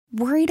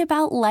Worried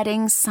about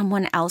letting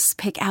someone else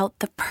pick out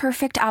the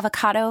perfect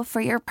avocado for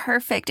your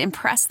perfect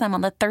impress them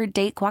on the third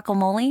date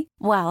guacamole?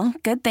 Well,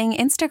 good thing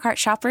Instacart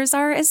shoppers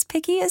are as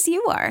picky as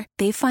you are.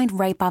 They find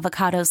ripe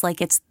avocados like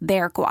it's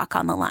their guac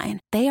on the line.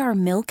 They are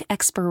milk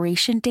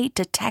expiration date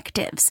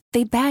detectives.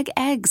 They bag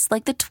eggs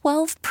like the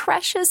 12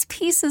 precious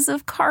pieces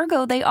of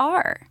cargo they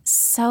are.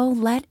 So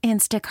let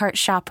Instacart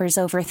shoppers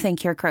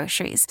overthink your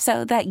groceries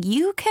so that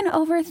you can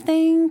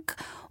overthink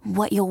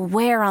what you'll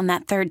wear on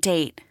that third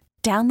date.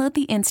 Download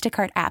the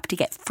Instacart app to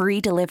get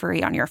free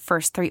delivery on your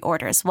first 3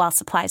 orders while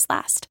supplies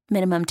last.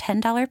 Minimum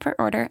 $10 per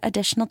order.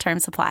 Additional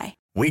terms apply.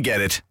 We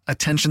get it.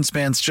 Attention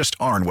spans just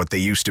aren't what they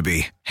used to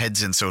be.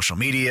 Heads in social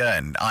media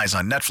and eyes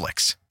on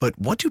Netflix. But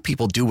what do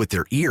people do with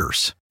their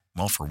ears?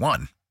 Well, for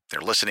one, they're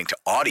listening to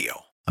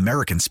audio.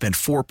 Americans spend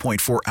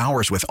 4.4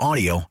 hours with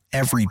audio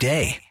every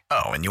day.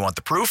 Oh, and you want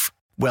the proof?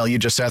 Well, you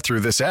just sat through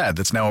this ad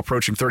that's now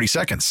approaching 30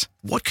 seconds.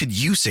 What could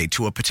you say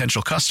to a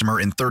potential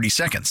customer in 30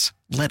 seconds?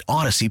 Let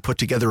Odyssey put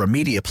together a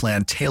media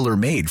plan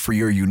tailor-made for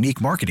your unique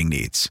marketing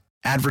needs.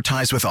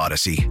 Advertise with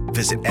Odyssey.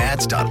 Visit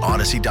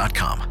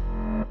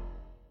ads.odyssey.com.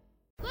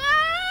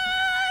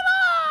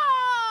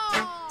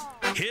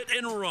 Hit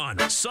and Run,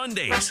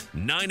 Sundays,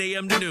 9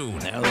 a.m. to noon.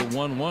 Now the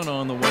 1-1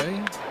 on the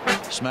way.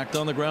 Smacked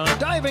on the ground.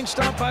 Diving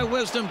stop by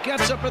Wisdom.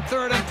 Gets up at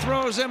third and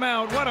throws him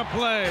out. What a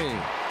play.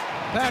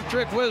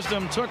 Patrick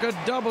Wisdom took a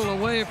double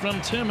away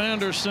from Tim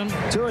Anderson.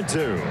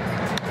 2-2.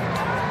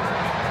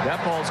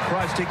 That ball's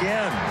crushed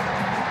again.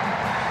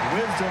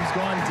 Wisdom's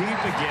gone deep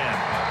again.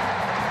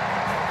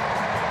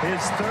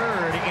 His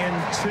third in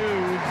 2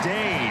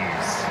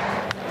 days.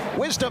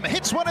 Wisdom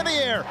hits one in the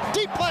air.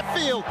 Deep left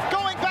field.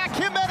 Going back,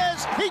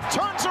 Jimenez. He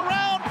turns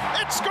around.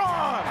 It's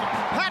gone.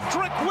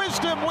 Patrick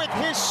Wisdom with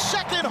his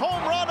second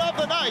home run of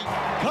the night.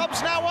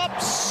 Cubs now up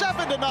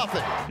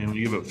 7-0. And when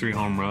you give up 3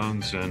 home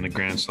runs and a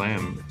grand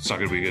slam, it's not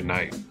going to be a good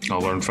night.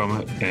 I'll learn from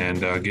it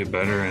and get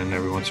better. And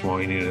every once in a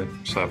while, you need a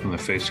slap in the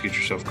face to get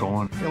yourself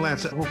going. Hey,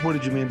 Lance, what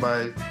did you mean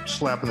by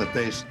slap in the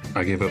face?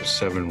 I gave up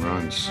 7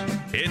 runs.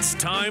 It's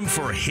time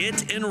for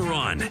Hit and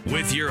Run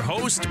with your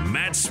host,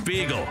 Matt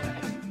Spiegel.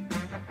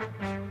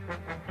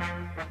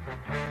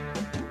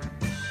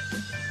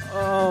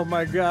 Oh,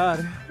 my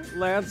God.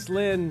 Lance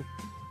Lynn,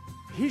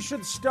 he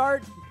should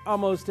start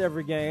almost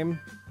every game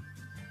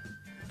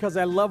because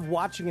I love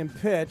watching him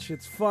pitch.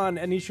 It's fun,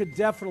 and he should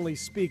definitely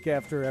speak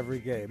after every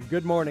game.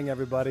 Good morning,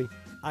 everybody.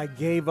 I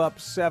gave up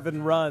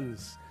 7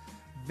 runs.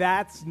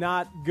 That's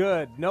not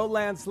good. No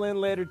Lance Lynn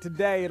later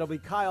today. It'll be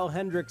Kyle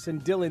Hendricks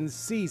and Dylan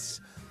Cease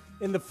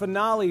in the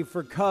finale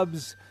for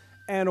Cubs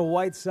and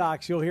White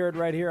Sox. You'll hear it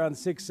right here on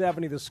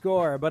 670 The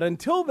Score. But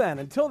until then,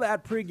 until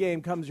that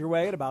pregame comes your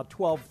way at about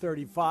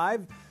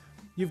 12:35,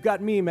 you've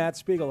got me, Matt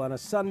Spiegel, on a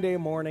Sunday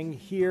morning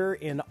here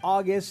in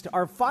August.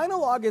 Our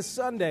final August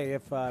Sunday,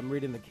 if I'm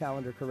reading the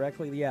calendar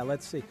correctly. Yeah,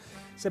 let's see.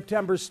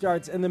 September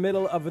starts in the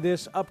middle of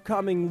this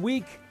upcoming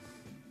week,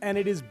 and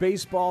it is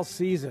baseball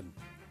season.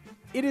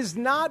 It is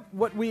not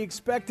what we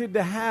expected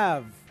to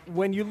have.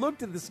 When you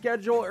looked at the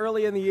schedule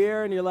early in the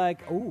year and you're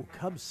like, oh,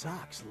 Cubs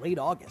Sox, late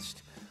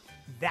August.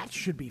 That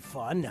should be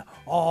fun.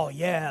 Oh,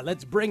 yeah,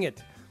 let's bring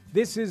it.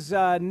 This is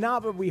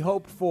not what we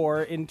hoped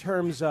for in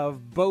terms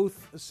of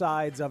both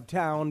sides of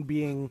town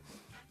being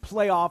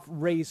playoff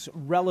race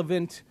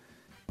relevant,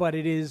 but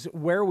it is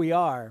where we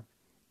are.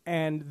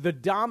 And the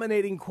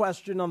dominating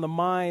question on the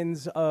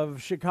minds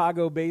of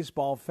Chicago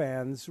baseball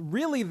fans,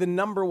 really the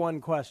number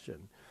one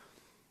question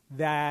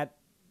that,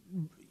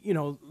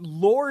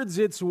 lords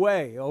its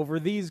way over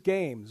these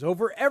games,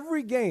 over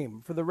every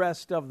game for the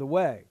rest of the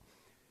way,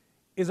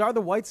 is, are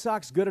the White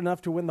Sox good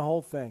enough to win the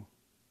whole thing?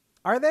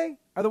 Are they?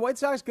 Are the White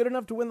Sox good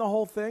enough to win the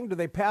whole thing? Do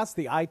they pass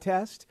the eye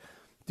test?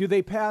 Do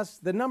they pass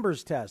the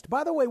numbers test?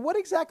 By the way, what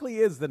exactly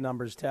is the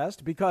numbers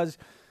test? Because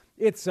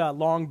it's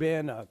long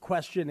been a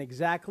question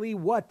exactly.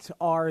 What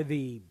are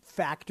the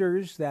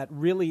factors that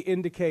really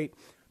indicate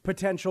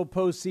potential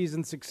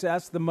postseason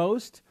success the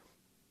most?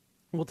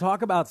 We'll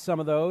talk about some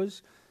of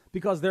those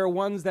because there are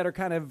ones that are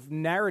kind of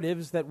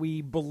narratives that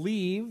we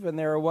believe, and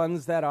there are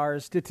ones that are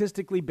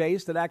statistically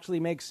based that actually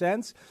make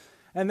sense.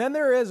 And then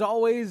there is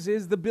always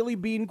the Billy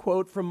Beane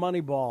quote from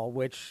Moneyball,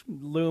 which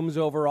looms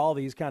over all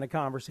these kind of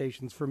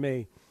conversations for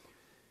me.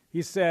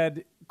 He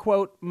said,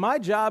 quote, "My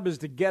job is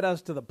to get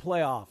us to the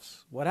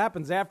playoffs. What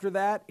happens after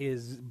that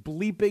is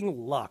bleeping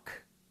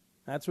luck."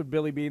 That's what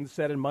Billy Beane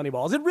said in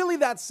Moneyball. Is it really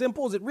that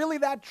simple? Is it really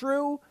that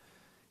true?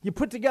 You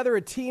put together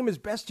a team as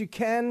best you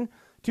can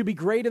to be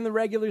great in the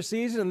regular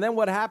season, and then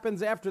what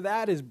happens after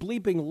that is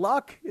bleeping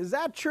luck? Is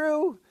that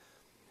true?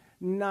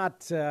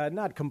 Not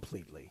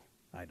completely,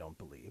 I don't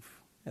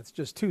believe. That's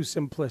just too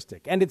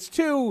simplistic. And it's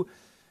too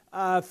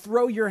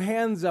throw your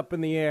hands up in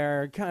the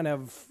air, kind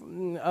of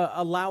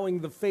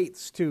allowing the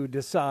fates to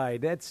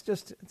decide.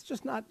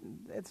 It's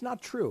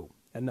not true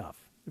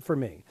enough for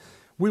me.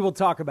 We will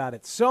talk about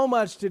it. So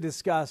much to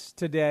discuss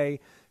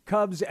today.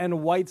 Cubs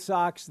and White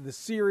Sox, the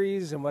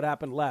series, and what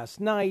happened last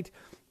night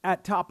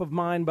at top of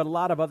mind, but a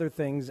lot of other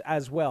things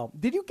as well.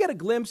 Did you get a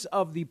glimpse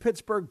of the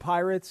Pittsburgh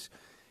Pirates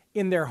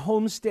in their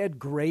Homestead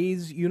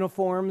Grays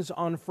uniforms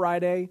on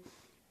Friday.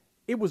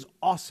 It was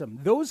awesome.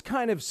 Those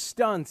kind of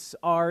stunts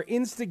are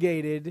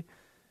instigated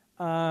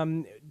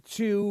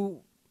to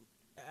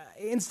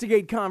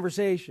instigate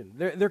conversation.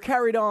 They're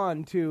carried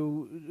on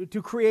to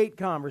create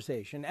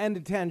conversation and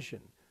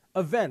attention.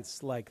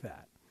 Events like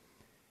that.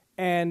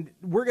 And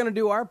we're going to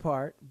do our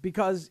part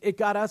because it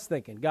got us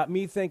thinking, got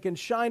me thinking,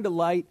 shined a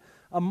light,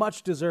 a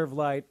much-deserved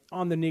light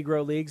on the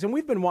Negro Leagues. And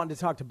we've been wanting to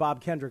talk to Bob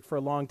Kendrick for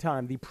a long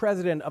time. The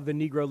president of the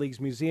Negro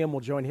Leagues Museum will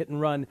join Hit and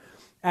Run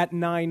at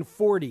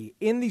 9:40.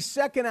 In the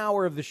second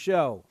hour of the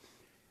show,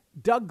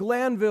 Doug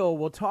Glanville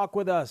will talk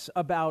with us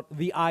about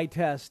the eye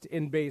test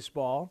in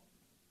baseball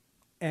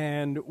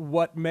and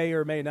what may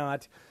or may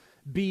not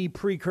be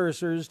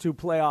precursors to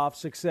playoff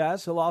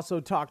success. He'll also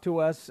talk to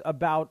us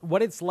about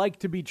what it's like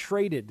to be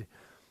traded.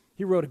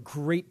 He wrote a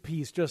great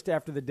piece just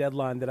after the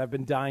deadline that I've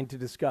been dying to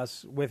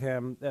discuss with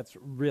him. That's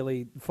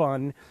really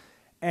fun.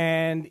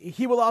 And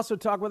he will also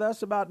talk with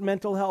us about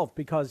mental health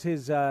because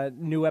his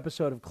new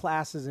episode of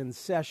Classes in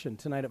Session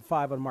tonight at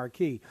 5 on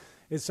Marquee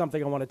is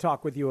something I want to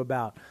talk with you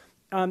about.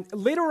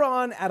 Later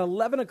on at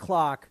 11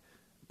 o'clock,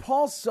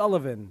 Paul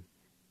Sullivan,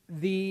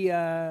 the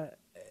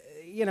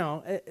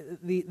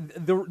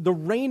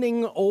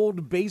reigning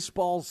old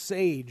baseball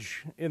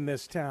sage in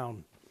this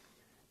town,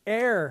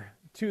 heir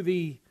to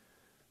the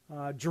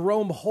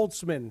Jerome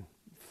Holtzman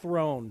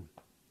throne.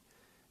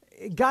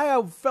 A guy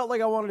I felt like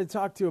I wanted to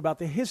talk to about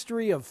the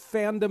history of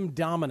fandom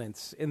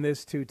dominance in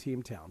this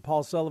two-team town.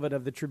 Paul Sullivan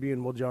of the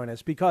Tribune will join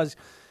us because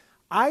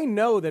I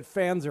know that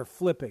fans are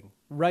flipping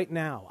right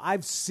now.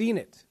 I've seen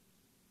it.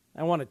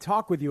 I want to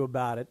talk with you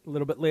about it a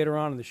little bit later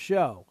on in the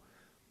show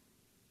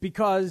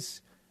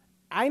because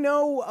I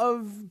know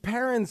of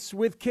parents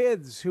with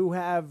kids who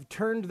have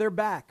turned their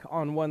back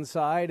on one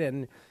side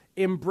and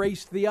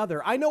embraced the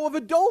other. I know of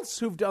adults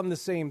who've done the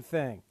same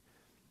thing.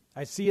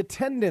 I see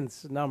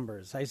attendance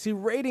numbers. I see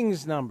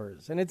ratings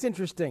numbers. And it's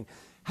interesting.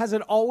 Has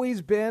it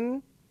always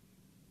been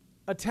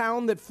a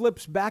town that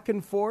flips back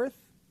and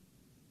forth?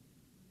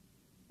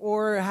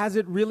 Or has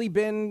it really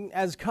been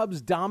as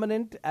Cubs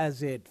dominant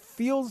as it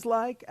feels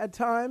like at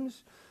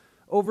times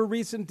over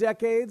recent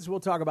decades? We'll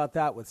talk about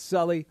that with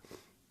Sully.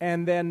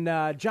 And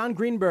then John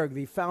Greenberg,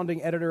 the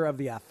founding editor of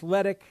The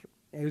Athletic,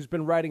 who's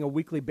been writing a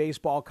weekly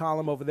baseball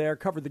column over there,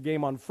 covered the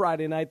game on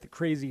Friday night, the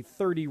crazy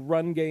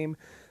 30-run game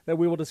that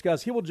we will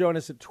discuss. He will join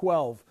us at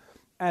 12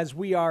 as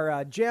we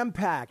are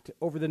jam-packed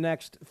over the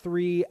next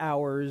 3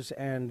 hours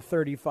and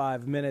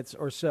 35 minutes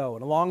or so.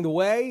 And along the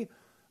way,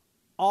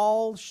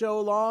 all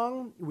show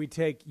long, we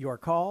take your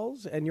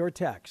calls and your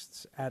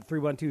texts at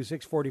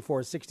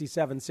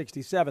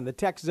 312-644-6767. The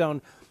text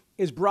zone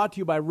is brought to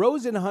you by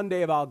Rosen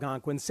Hyundai of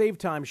Algonquin. Save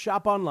time,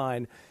 shop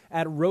online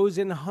at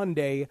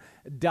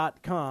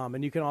rosenhyundai.com.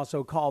 And you can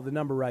also call the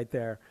number right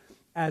there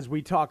as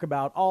we talk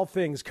about all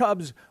things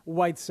Cubs,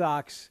 White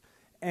Sox,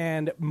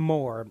 and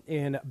more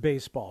in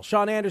baseball.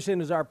 Sean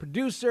Anderson is our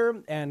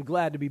producer, and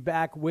glad to be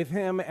back with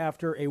him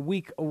after a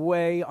week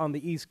away on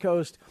the East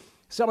Coast.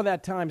 Some of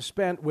that time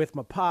spent with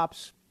my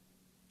pops,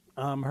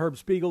 Herb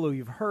Spiegel, who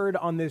you've heard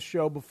on this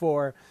show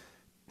before.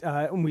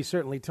 And we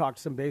certainly talked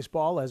some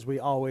baseball, as we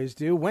always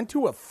do. Went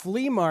to a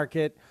flea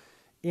market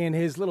in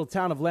his little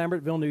town of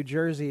Lambertville, New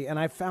Jersey, and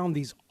I found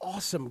these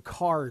awesome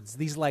cards,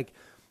 these like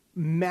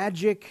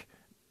Magic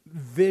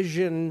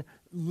Vision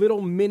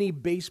little mini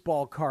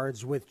baseball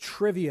cards with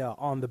trivia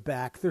on the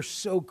back. They're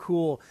so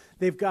cool.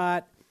 They've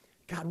got,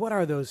 God, what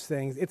are those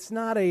things? It's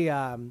not a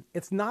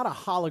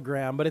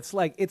hologram, but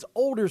it's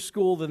older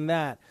school than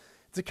that.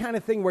 It's the kind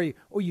of thing where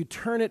you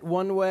turn it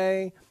one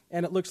way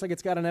and it looks like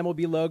it's got an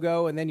MLB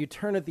logo, and then you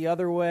turn it the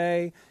other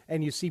way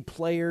and you see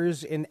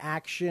players in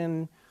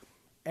action.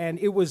 And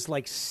it was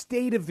like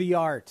state of the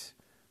art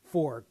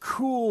for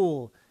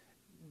cool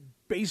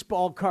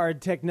baseball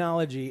card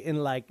technology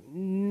in like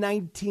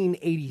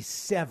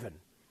 1987.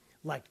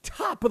 Like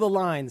top of the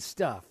line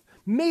stuff.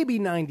 Maybe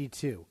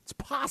 92. It's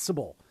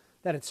possible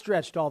that it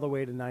stretched all the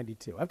way to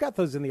 92. I've got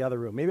those in the other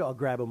room. Maybe I'll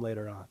grab them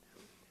later on.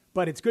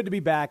 But it's good to be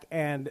back,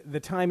 and the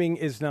timing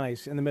is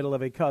nice in the middle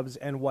of a Cubs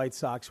and White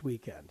Sox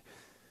weekend.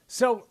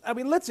 So, I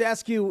mean, let's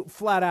ask you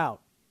flat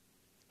out,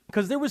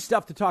 because there was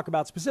stuff to talk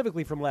about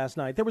specifically from last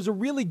night. There was a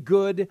really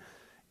good,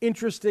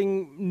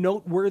 interesting,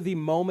 noteworthy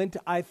moment,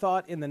 I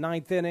thought, in the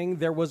ninth inning.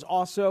 There was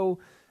also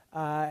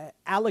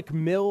Alec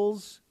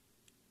Mills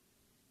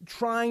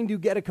trying to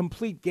get a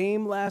complete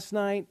game last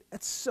night.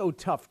 That's so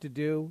tough to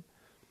do.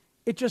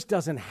 It just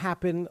doesn't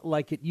happen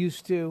like it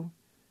used to.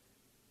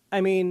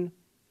 I mean,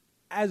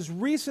 as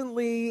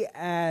recently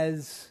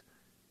as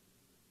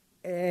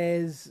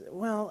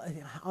well,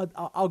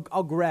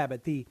 I'll grab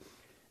it. The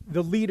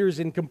leaders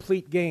in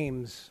complete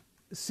games,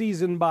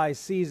 season by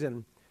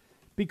season,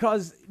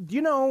 because do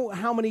you know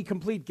how many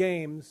complete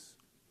games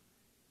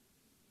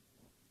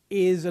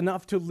is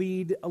enough to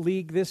lead a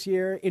league this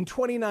year? In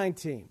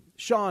 2019,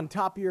 Sean,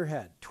 top of your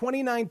head,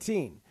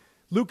 2019,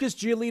 Lucas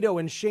Giolito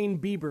and Shane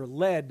Bieber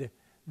led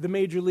the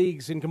major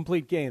leagues in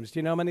complete games. Do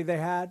you know how many they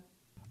had?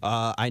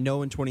 I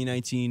know in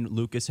 2019,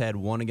 Lucas had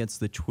one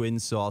against the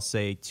Twins, so I'll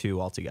say two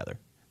altogether.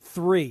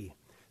 3.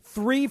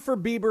 3 for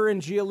Bieber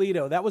and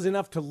Giolito. That was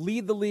enough to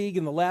lead the league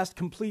in the last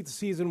complete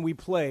season we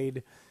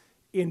played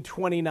in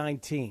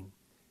 2019.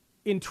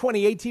 In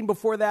 2018,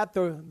 before that,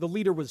 the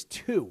leader was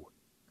 2.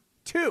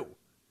 2.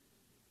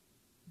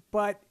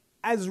 But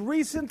as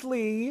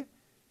recently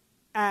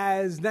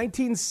as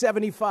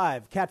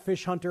 1975,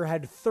 Catfish Hunter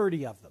had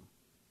 30 of them.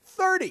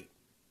 30!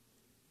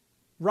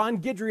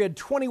 Ron Guidry had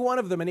 21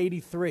 of them in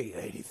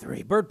 83.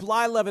 Bert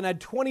Blyleven had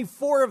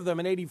 24 of them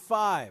in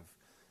 85.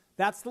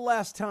 That's the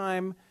last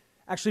time.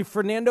 Actually,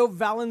 Fernando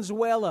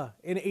Valenzuela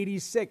in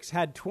 86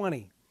 had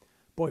 20.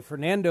 Boy,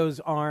 Fernando's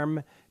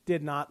arm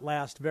did not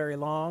last very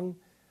long.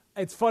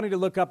 It's funny to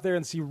look up there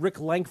and see Rick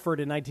Lankford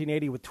in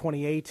 1980 with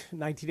 28,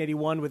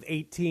 1981 with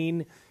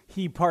 18.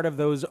 He part of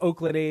those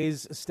Oakland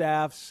A's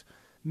staffs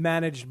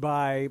managed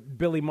by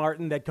Billy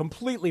Martin that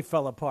completely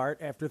fell apart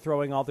after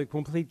throwing all the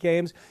complete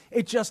games.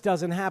 It just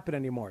doesn't happen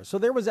anymore. So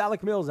there was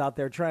Alec Mills out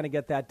there trying to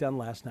get that done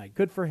last night.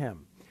 Good for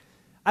him.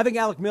 I think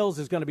Alec Mills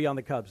is going to be on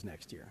the Cubs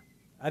next year.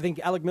 I think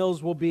Alec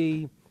Mills will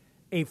be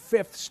a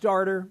 5th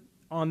starter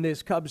on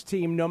this Cubs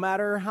team no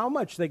matter how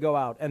much they go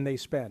out and they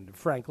spend,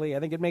 frankly.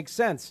 I think it makes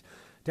sense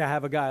to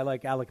have a guy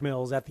like Alec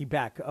Mills at the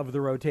back of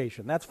the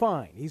rotation. That's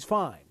fine. He's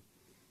fine.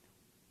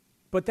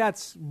 But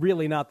that's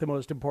really not the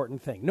most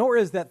important thing, nor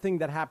is that thing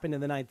that happened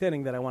in the 9th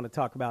inning that I want to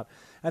talk about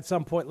at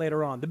some point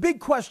later on. The big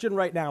question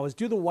right now is,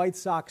 do the White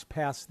Sox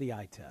pass the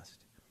eye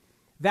test?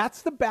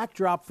 That's the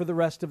backdrop for the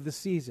rest of the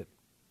season.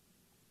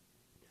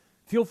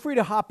 Feel free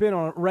to hop in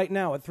on it right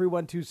now at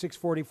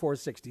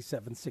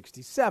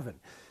 312-644-6767.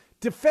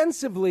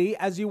 Defensively,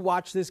 as you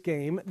watch this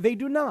game, they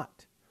do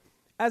not,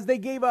 as they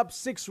gave up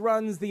 6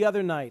 runs the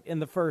other night in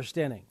the first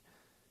inning.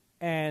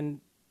 And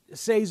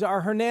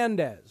Cesar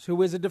Hernandez,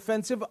 who is a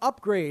defensive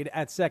upgrade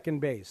at second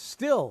base,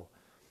 still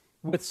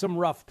with some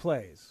rough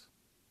plays.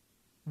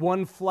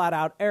 One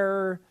flat-out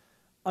error,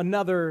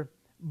 another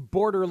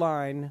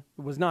borderline,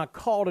 was not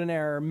called an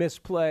error,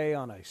 misplay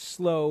on a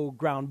slow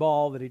ground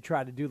ball that he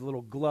tried to do the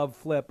little glove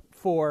flip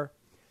for.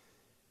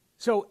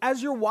 So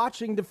as you're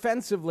watching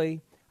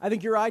defensively, I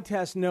think your eye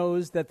test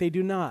knows that they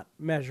do not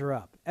measure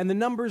up, and the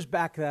numbers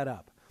back that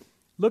up.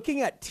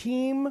 Looking at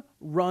team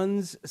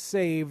runs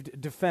saved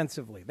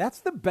defensively,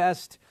 that's the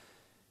best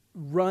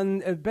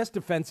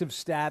defensive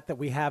stat that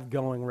we have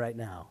going right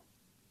now.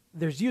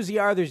 There's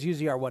UZR, there's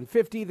UZR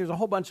 150, there's a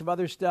whole bunch of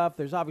other stuff.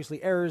 There's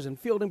obviously errors and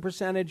fielding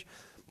percentage,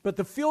 but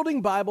the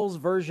Fielding Bible's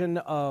version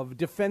of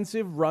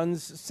defensive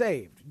runs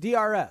saved,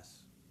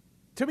 DRS,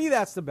 to me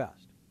that's the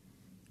best.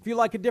 If you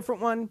like a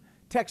different one,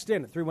 text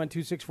in at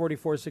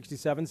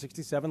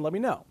 312-644-6767. Let me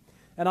know,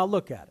 and I'll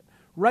look at it.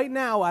 Right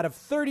now, out of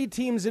 30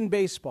 teams in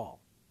baseball,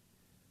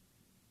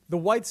 the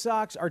White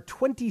Sox are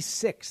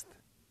 26th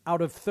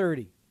out of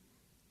 30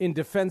 in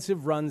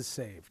defensive runs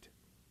saved.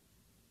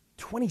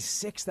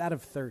 26th out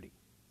of 30.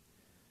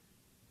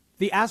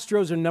 The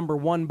Astros are number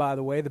 1, by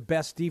the way, the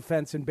best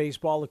defense in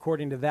baseball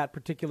according to that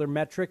particular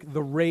metric.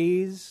 The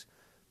Rays,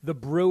 the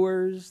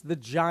Brewers, the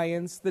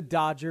Giants, the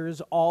Dodgers,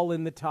 all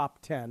in the top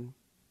 10.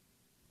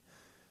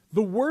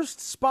 The worst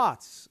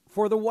spots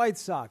for the White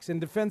Sox in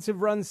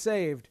defensive runs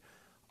saved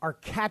are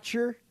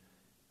catcher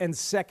and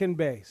second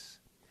base.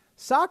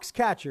 Sox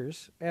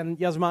catchers, and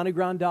Yasmani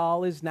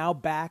Grandal is now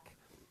back.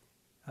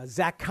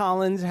 Zach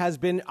Collins has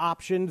been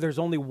optioned. There's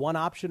only one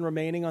option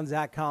remaining on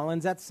Zach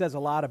Collins. That says a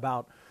lot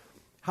about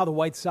how the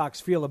White Sox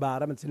feel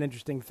about him. It's an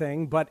interesting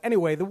thing. But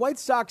anyway, the White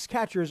Sox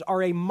catchers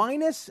are a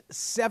minus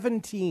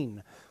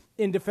 17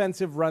 in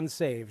defensive run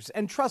saves.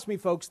 And trust me,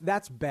 folks,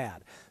 that's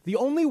bad. The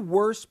only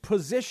worst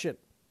position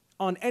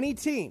on any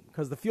team,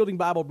 because the Fielding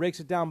Bible breaks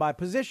it down by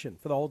position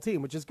for the whole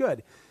team, which is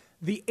good,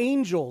 the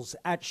Angels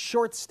at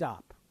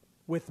shortstop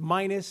with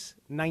minus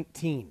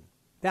 19.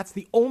 That's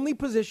the only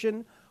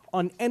position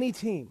on any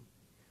team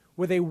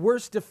with a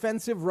worse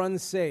defensive run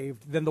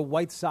saved than the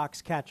White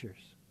Sox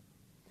catchers.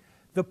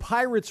 The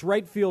Pirates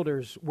right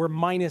fielders were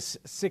minus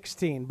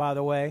 16, by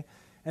the way,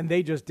 and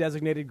they just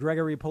designated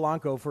Gregory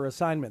Polanco for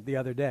assignment the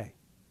other day.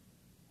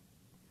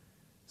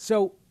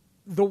 So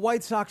the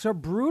White Sox are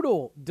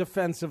brutal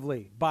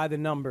defensively by the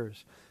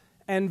numbers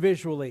and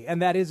visually,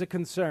 and that is a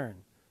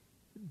concern.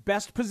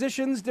 Best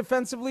positions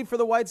defensively for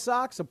the White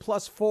Sox, a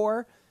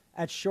 +4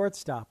 at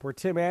shortstop, where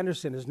Tim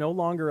Anderson is no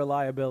longer a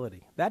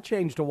liability. That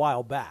changed a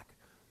while back,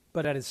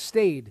 but it has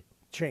stayed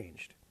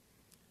changed.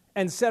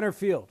 And center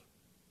field,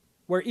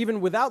 where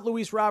even without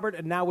Luis Robert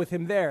and now with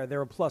him there,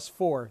 they're a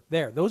 +4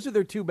 there. Those are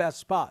their 2 best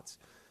spots.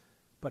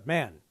 But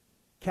man,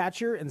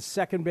 catcher and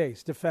second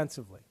base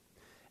defensively.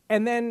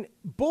 And then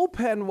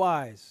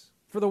bullpen-wise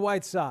for the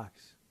White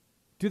Sox,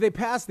 do they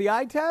pass the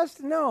eye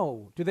test?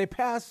 No. Do they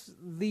pass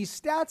the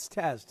stats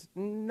test?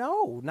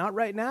 No, not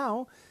right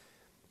now.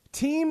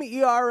 Team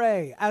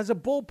ERA as a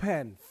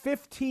bullpen,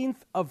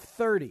 15th of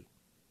 30.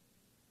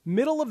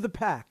 Middle of the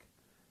pack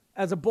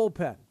as a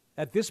bullpen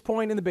at this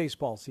point in the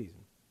baseball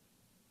season.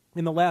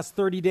 In the last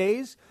 30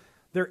 days,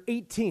 they're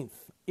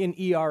 18th in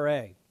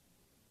ERA.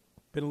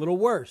 Been a little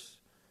worse.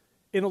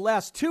 In the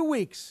last 2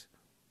 weeks,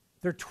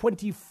 they're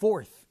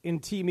 24th in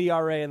team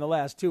ERA in the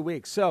last 2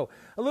 weeks. So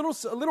a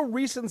little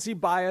recency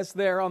bias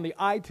there on the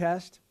eye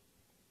test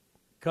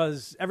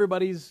because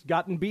everybody's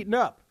gotten beaten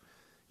up.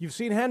 You've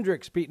seen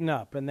Hendricks beaten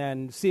up and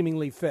then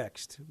seemingly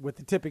fixed with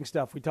the tipping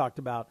stuff we talked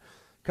about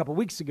a couple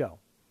weeks ago.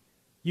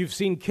 You've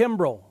seen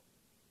Kimbrel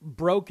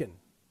broken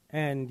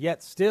and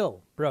yet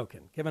still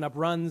broken, giving up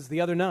runs the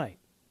other night.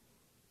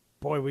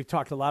 Boy, we've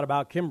talked a lot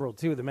about Kimbrel,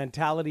 too, the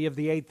mentality of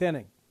the eighth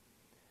inning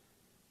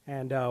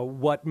and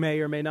what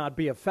may or may not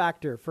be a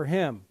factor for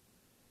him.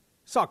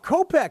 Saw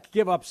Kopech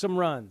give up some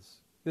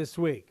runs this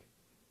week.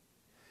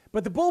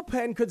 But the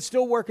bullpen could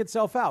still work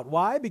itself out.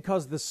 Why?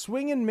 Because the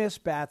swing and miss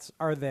bats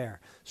are there.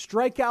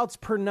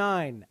 Strikeouts per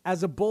 9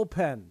 as a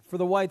bullpen for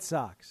the White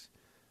Sox.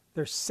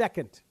 They're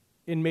second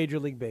in Major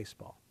League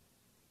Baseball.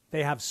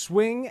 They have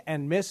swing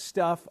and miss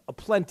stuff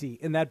aplenty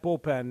in that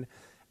bullpen,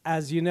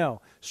 as you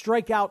know.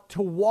 Strikeout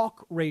to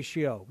walk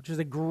ratio, which is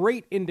a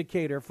great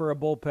indicator for a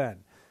bullpen.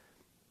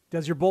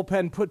 Does your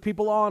bullpen put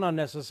people on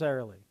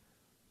unnecessarily?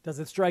 Does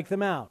it strike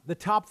them out? The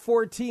top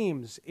 4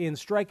 teams in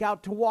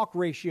strikeout to walk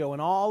ratio in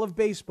all of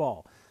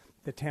baseball: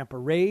 the Tampa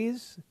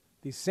Rays,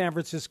 the San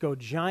Francisco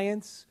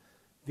Giants,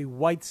 the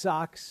White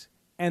Sox,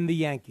 and the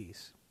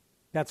Yankees.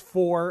 That's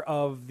 4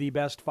 of the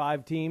best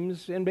 5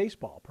 teams in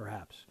baseball,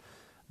 perhaps,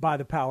 by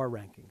the power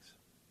rankings.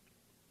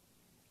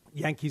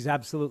 Yankees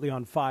absolutely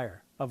on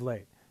fire of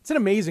late. It's an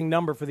amazing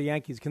number for the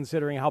Yankees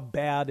considering how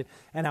bad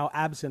and how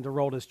absent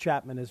Aroldis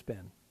Chapman has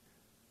been.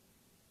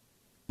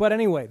 But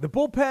anyway, the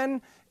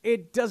bullpen,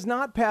 it does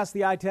not pass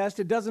the eye test.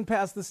 It doesn't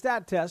pass the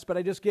stat test, but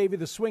I just gave you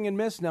the swing and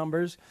miss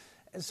numbers,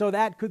 so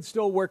that could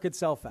still work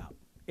itself out.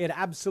 It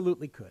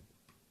absolutely could.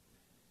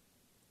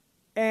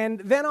 And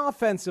then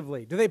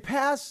offensively, do they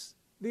pass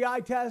the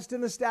eye test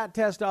and the stat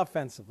test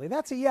offensively?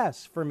 That's a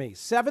yes for me.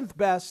 7th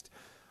best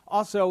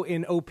also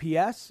in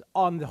OPS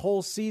on the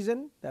whole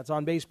season. That's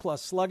on base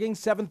plus slugging.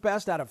 7th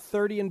best out of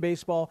 30 in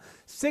baseball.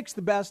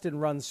 6th best in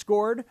runs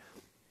scored.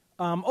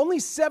 Only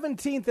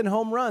 17th in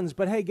home runs,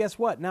 but hey, guess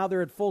what? Now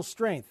they're at full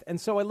strength.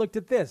 And so I looked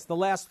at this. The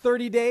last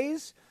 30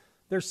 days,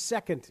 they're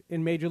second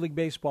in Major League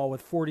Baseball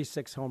with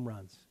 46 home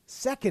runs.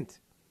 Second.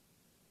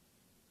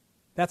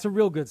 That's a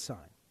real good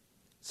sign.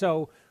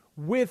 So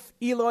with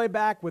Eloy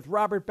back, with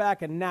Robert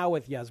back, and now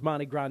with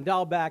Yasmani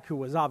Grandal back, who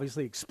was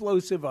obviously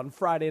explosive on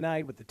Friday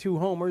night with the 2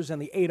 homers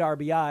and the 8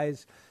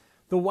 RBIs,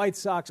 the White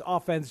Sox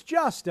offense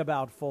just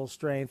about full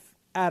strength.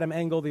 Adam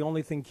Engel, the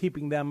only thing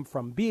keeping them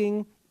from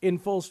being in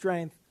full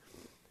strength.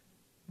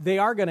 They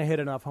are going to hit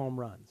enough home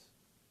runs.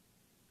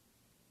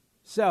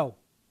 So,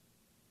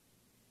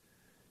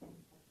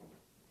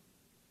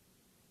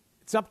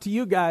 it's up to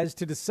you guys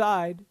to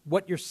decide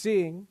what you're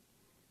seeing,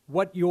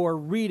 what you're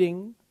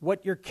reading,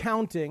 what you're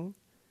counting,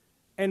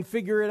 and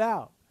figure it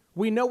out.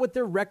 We know what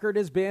their record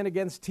has been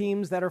against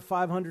teams that are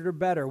 500 or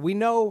better. We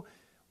know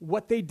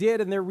what they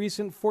did in their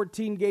recent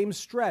 14-game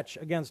stretch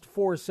against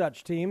 4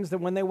 such teams that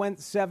when they went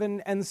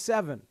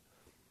 7-7.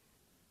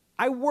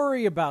 I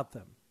worry about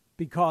them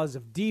because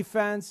of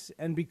defense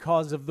and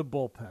because of the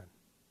bullpen.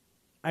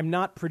 I'm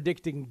not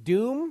predicting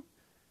doom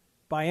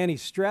by any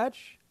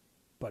stretch,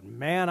 but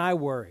man, I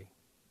worry.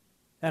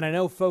 And I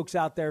know folks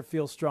out there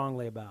feel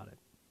strongly about it.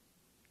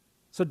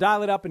 So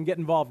dial it up and get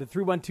involved at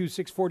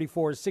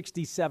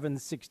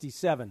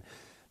 312-644-6767.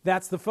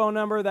 That's the phone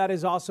number. That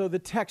is also the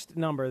text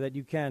number that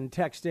you can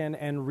text in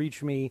and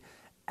reach me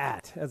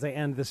at as I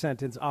end the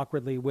sentence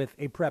awkwardly with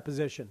a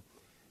preposition.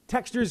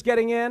 Texters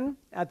getting in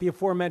at the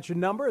aforementioned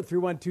number at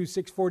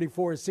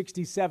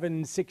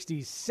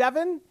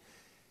 312-644-6767.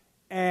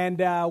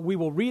 And we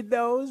will read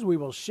those, we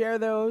will share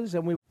those,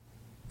 and we...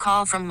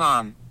 Call from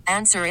mom.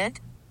 Answer it.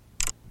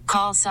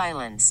 Call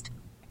silenced.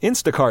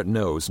 Instacart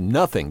knows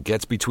nothing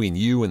gets between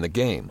you and the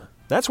game.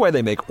 That's why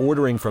they make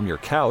ordering from your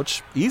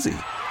couch easy.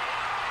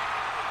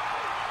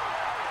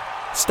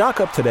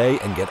 Stock up today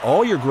and get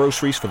all your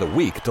groceries for the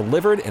week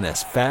delivered in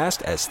as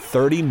fast as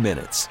 30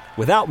 minutes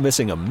without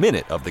missing a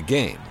minute of the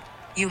game.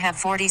 You have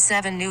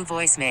 47 new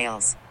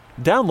voicemails.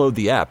 Download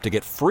the app to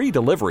get free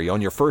delivery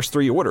on your first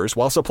 3 orders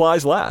while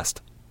supplies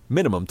last.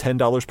 Minimum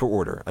 $10 per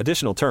order.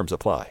 Additional terms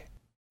apply.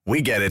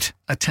 We get it.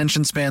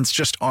 Attention spans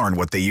just aren't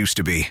what they used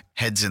to be.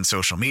 Heads in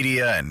social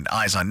media and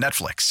eyes on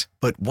Netflix.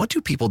 But what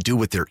do people do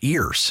with their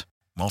ears?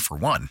 Well, for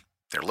one,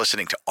 they're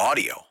listening to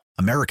audio.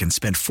 Americans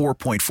spend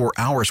 4.4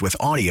 hours with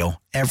audio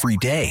every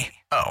day.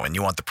 Oh, and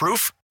you want the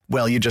proof?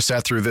 Well, you just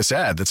sat through this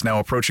ad that's now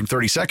approaching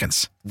 30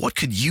 seconds. What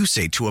could you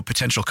say to a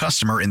potential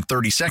customer in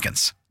 30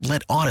 seconds?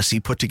 Let Odyssey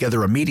put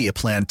together a media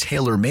plan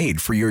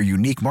tailor-made for your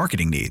unique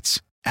marketing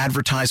needs.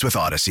 Advertise with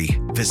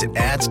Odyssey. Visit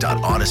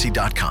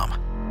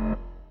ads.odyssey.com.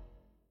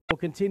 We'll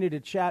continue to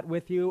chat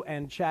with you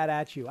and chat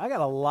at you. I got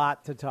a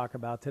lot to talk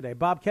about today.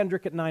 Bob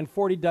Kendrick at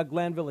 9:40, Doug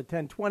Glanville at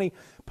 10:20,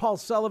 Paul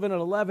Sullivan at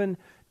 11,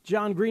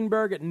 John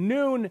Greenberg at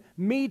noon,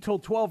 me till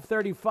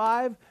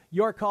 12:35.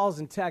 Your calls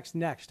and text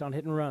next on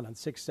Hit and Run on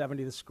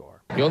 670 The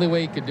Score. The only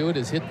way he could do it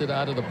is hit it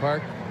out of the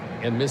park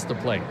and miss the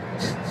plate.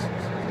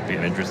 Be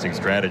an interesting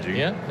strategy.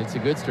 Yeah, it's a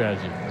good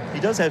strategy. He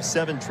does have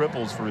 7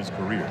 triples for his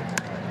career.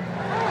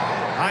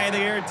 High in the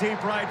air,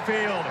 deep right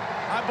field.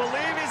 I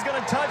believe he's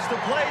going to touch the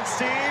plate,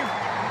 Steve.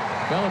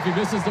 Well, if he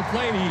misses the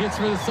plate, he hits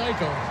for the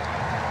cycle.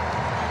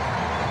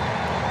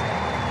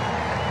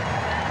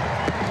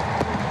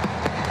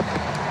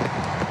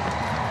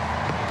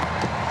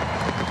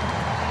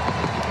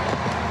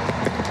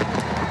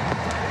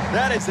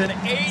 That is an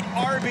 8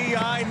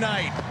 RBI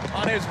night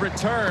on his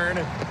return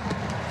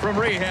from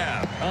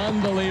rehab.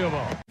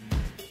 Unbelievable.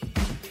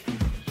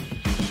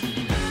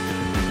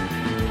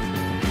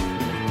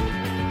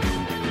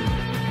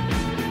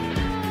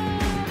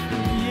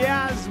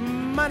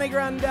 Yasmani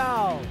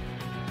Grandal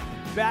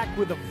back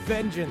with a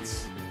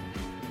vengeance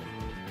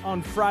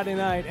on Friday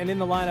night and in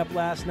the lineup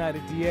last night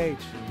at DH.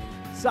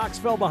 Sox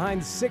fell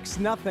behind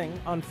 6-0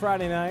 on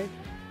Friday night,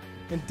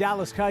 and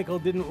Dallas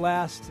Keuchel didn't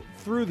last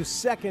through the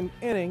second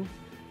inning.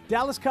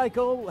 Dallas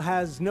Keuchel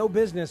has no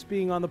business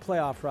being on the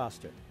playoff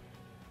roster.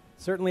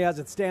 Certainly as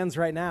it stands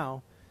right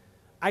now.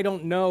 I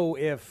don't know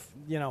if,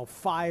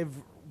 5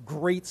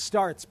 great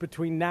starts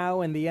between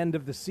now and the end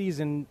of the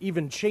season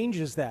even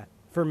changes that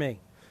for me.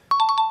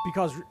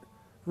 Because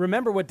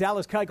remember what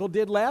Dallas Keuchel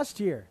did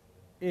last year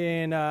 2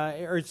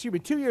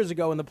 years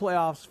ago in the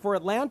playoffs for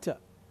Atlanta,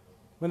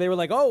 when they were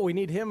like, oh, we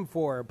need him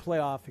for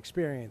playoff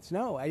experience.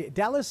 No,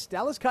 Dallas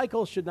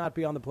Keuchel should not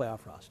be on the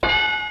playoff roster.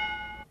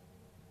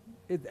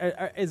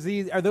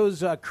 Are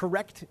those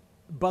correct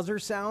buzzer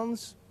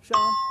sounds,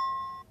 Sean?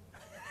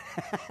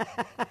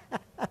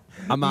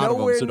 I'm out of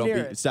them,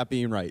 so stop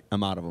being right.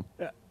 I'm out of them.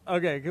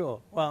 Okay,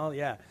 cool. Well,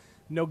 yeah,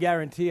 no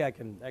guarantee I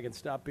can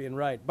stop being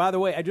right. By the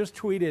way, I just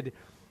tweeted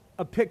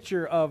a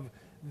picture of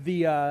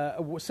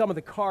some of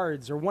the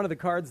cards, or one of the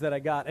cards that I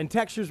got, and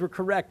textures were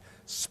correct.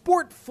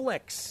 Sport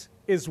Flicks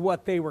is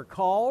what they were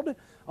called.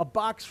 A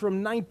box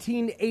from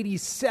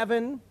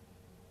 1987.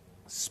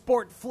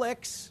 Sport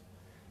Flicks.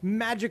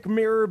 Magic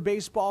Mirror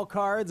baseball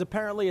cards.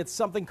 Apparently it's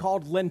something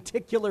called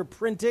lenticular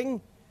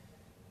printing.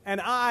 And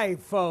I,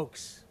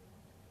 folks,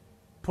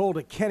 pulled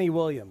a Kenny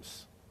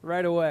Williams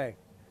right away.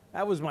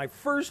 That was my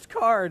first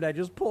card I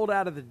just pulled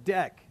out of the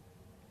deck.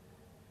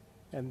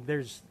 And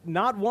there's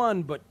not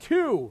one, but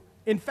 2,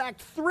 in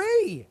fact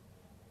 3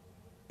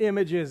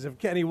 images of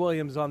Kenny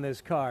Williams on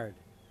this card.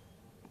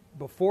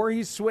 Before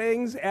he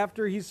swings,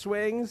 after he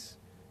swings,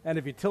 and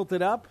if you tilt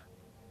it up,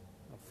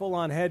 a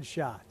full-on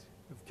headshot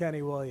of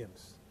Kenny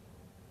Williams.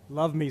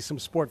 Love me some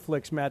Sport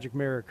Flicks Magic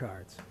Mirror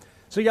cards.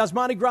 So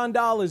Yasmani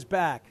Grandal is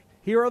back.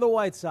 Here are the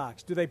White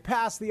Sox. Do they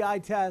pass the eye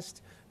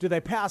test? Do they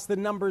pass the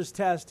numbers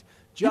test?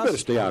 You better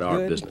stay out of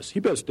our business.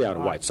 You better stay out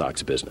of White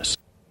Sox business.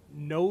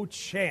 No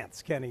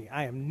chance, Kenny.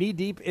 I am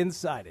knee-deep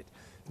inside it.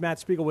 Matt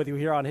Spiegel with you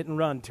here on Hit and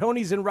Run.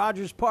 Tony's in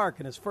Rogers Park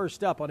and is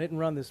first up on Hit and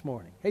Run this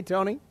morning. Hey,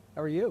 Tony.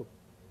 How are you?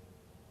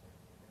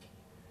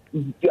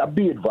 Yeah,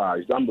 be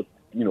advised. I'm a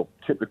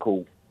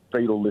typical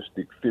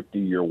fatalistic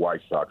 50-year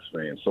White Sox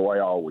fan, so I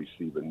always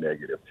see the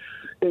negative.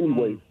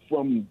 Anyway,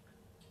 from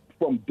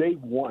day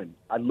one,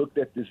 I looked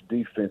at this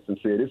defense and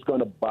said it's going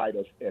to bite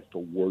us at the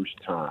worst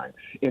time,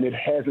 and it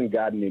hasn't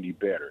gotten any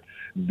better.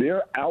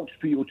 Their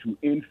outfield to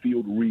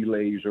infield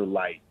relays are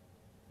like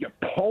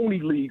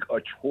pony league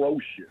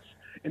atrocious,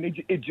 and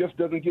it just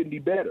doesn't get any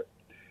better.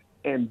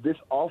 And this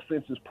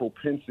offense's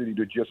propensity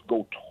to just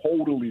go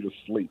totally to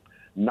sleep,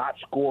 not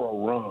score a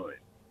run,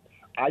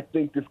 I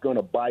think it's going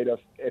to bite us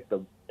at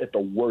the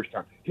worst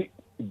time.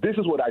 This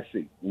is what I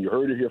see. You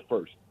heard it here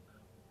first.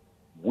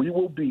 We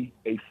will be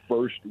a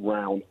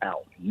first-round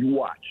out. You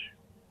watch.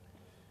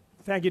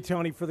 Thank you,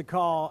 Tony, for the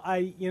call.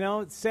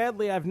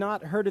 Sadly, I've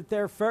not heard it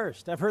there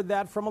first. I've heard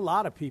that from a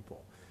lot of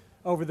people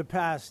over the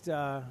past,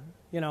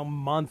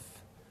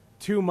 month,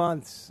 2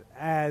 months,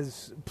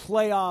 as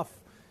playoff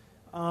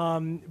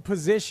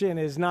position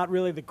is not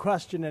really the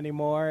question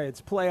anymore.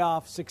 It's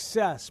playoff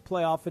success,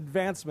 playoff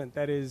advancement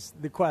that is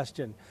the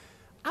question.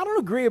 I don't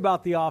agree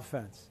about the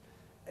offense.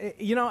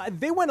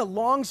 They went a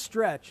long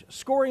stretch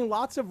scoring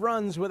lots of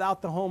runs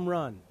without the home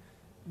run.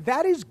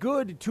 That is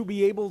good to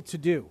be able to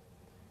do.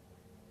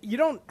 You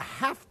don't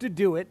have to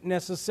do it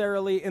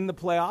necessarily in the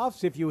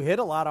playoffs if you hit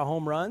a lot of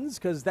home runs,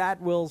 because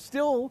that will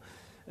still,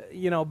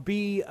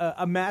 be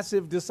a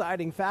massive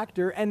deciding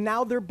factor. And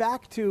now they're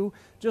back to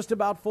just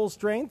about full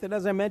strength. And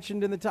as I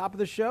mentioned in the top of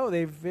the show,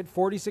 they've hit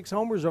 46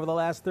 homers over the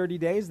last 30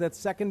 days. That's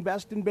second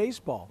best in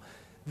baseball.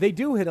 They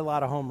do hit a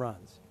lot of home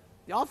runs.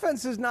 The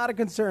offense is not a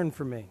concern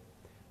for me.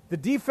 The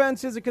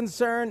defense is a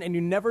concern, and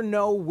you never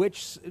know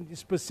which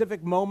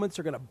specific moments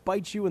are going to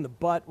bite you in the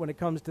butt when it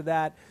comes to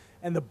that.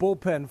 And the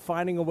bullpen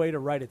finding a way to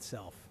right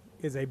itself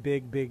is a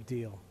big, big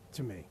deal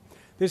to me.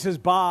 This is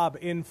Bob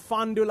in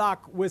Fond du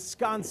Lac,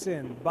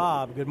 Wisconsin.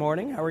 Bob, good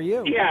morning. How are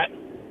you? Yeah.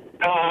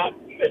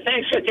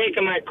 Thanks for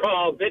taking my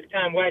call.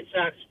 Big-time White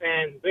Sox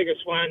fan,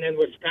 biggest one in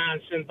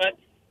Wisconsin. But,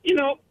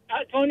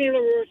 Tony La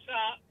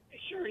Russa,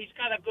 sure, he's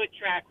got a good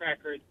track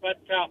record. But,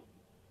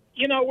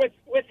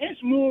 with his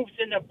moves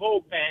in the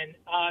bullpen,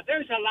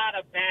 there's a lot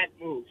of bad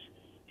moves.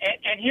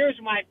 And here's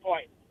my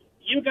point.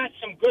 You got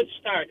some good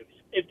starters.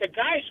 If the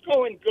guy's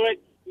going good,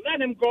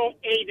 let him go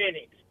 8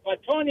 innings. But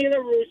Tony La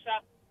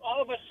Russa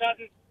all of a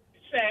sudden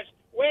says,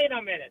 wait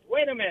a minute.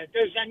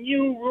 There's a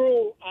new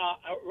rule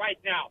right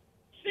now.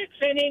 6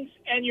 innings,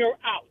 and you're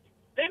out.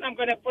 Then I'm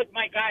going to put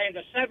my guy in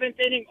the 7th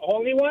inning,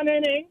 only 1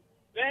 inning,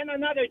 then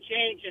another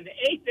change in the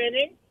 8th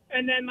inning,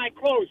 and then my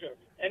closer.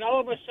 And all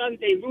of a sudden,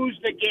 they lose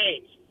the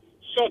games.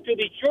 So to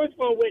be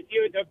truthful with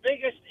you, the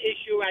biggest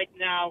issue right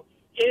now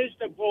is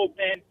the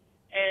bullpen.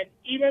 And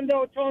even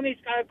though Tony's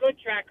got a good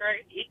track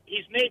record,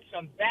 he's made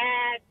some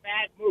bad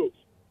moves.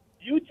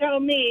 You tell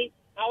me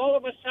how all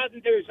of a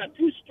sudden there's a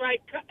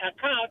 2-strike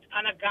count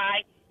on a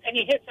guy and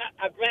he hits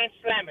a grand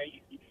slammer.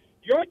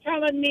 You're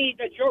telling me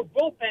that your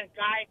bullpen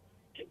guy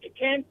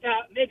can't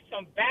make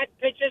some bad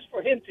pitches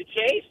for him to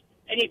chase,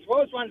 and he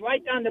throws one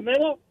right down the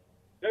middle?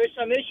 There's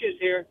some issues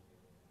here.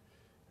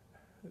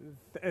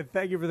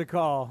 Thank you for the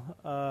call.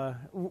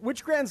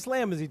 Which grand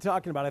slam is he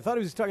talking about? I thought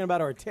he was talking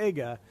about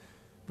Ortega,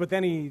 but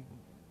then he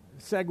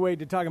segued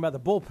to talking about the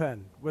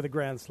bullpen with a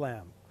grand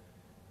slam.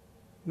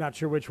 Not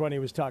sure which one he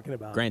was talking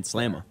about. Grand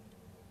Slammer.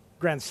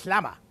 Grand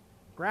Slammer.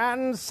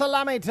 Grand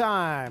Salami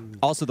time.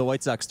 Also, the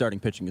White Sox starting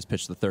pitching has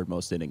pitched the 3rd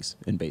most innings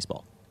in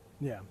baseball.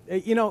 Yeah.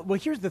 Well,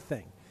 here's the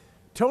thing.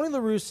 Tony La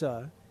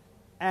Russa,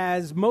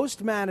 as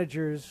most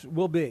managers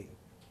will be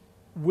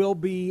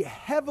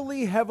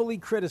heavily, heavily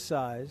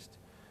criticized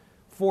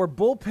for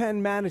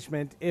bullpen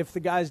management if the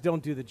guys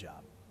don't do the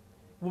job.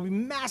 Will be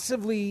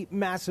massively,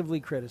 massively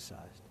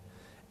criticized.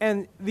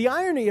 And the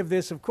irony of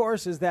this, of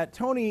course, is that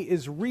Tony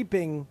is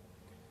reaping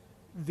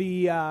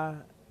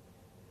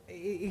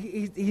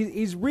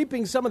he's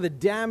reaping some of the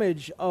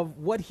damage of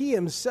what he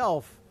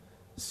himself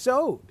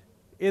sowed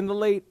in the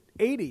late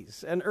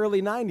 80s and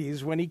early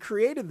 90s when he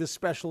created the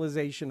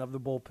specialization of the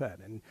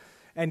bullpen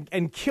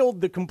and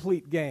killed the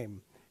complete game,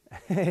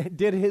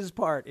 did his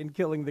part in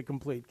killing the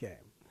complete game.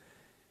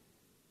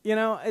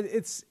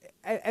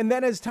 And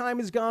then as time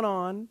has gone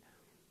on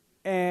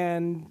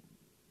and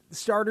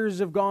starters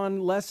have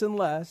gone less and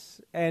less,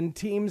 and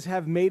teams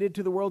have made it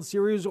to the World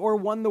Series or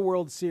won the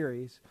World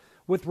Series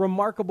with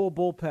remarkable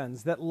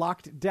bullpens that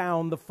locked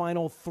down the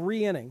final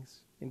 3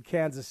 innings in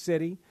Kansas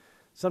City,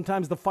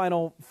 sometimes the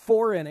final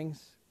 4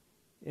 innings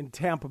in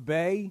Tampa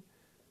Bay,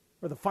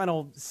 or the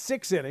final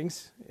 6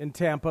 innings in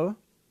Tampa,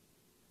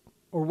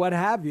 or what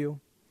have you,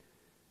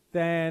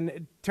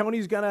 then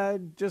Tony's going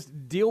to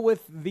just deal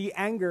with the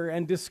anger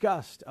and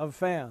disgust of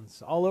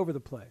fans all over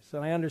the place,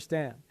 and I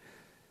understand.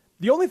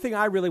 The only thing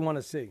I really want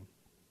to see,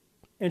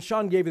 and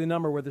Sean gave you the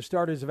number where the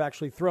starters have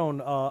actually thrown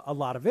a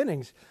lot of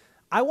innings,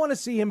 I want to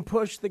see him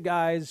push the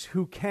guys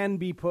who can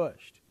be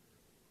pushed.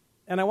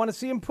 And I want to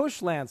see him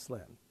push Lance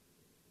Lynn.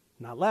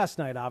 Not last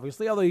night,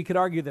 obviously, although you could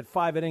argue that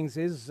 5 innings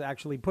is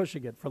actually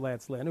pushing it for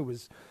Lance Lynn, who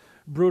was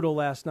brutal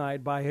last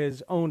night by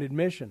his own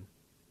admission.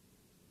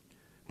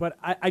 But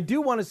I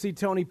do want to see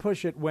Tony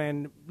push it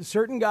when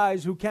certain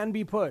guys who can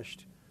be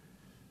pushed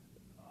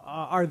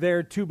are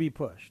there to be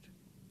pushed.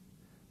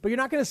 But you're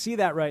not going to see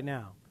that right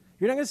now.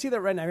 You're not going to see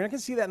that right now. You're not going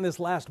to see that in this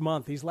last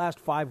month, these last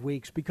 5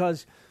 weeks,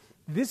 because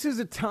this is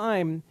a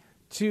time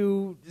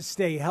to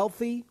stay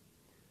healthy,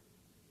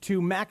 to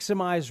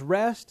maximize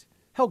rest.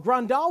 Hell,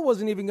 Grandal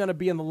wasn't even going to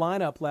be in the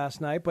lineup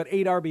last night, but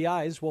 8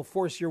 RBIs will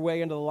force your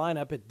way into the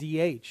lineup at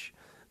DH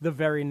the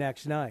very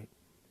next night.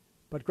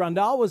 But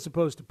Grandal was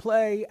supposed to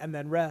play and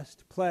then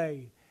rest,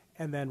 play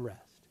and then rest.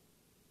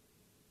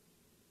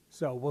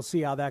 So we'll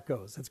see how that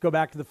goes. Let's go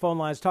back to the phone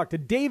lines. Talk to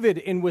David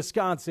in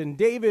Wisconsin.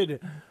 David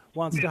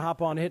wants to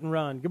hop on Hit and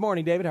Run. Good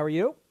morning, David. How are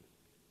you?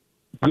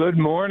 Good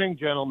morning,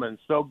 gentlemen.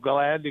 So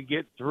glad to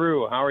get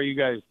through. How are you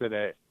guys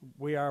today?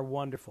 We are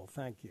wonderful.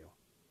 Thank you.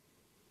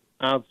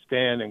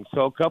 Outstanding.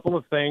 So a couple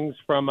of things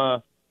from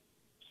a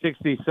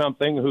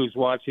 60-something who's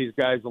watched these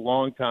guys a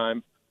long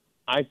time.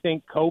 I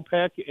think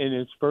Kopech in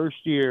his first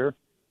year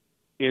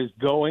is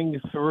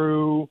going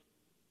through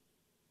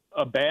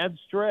a bad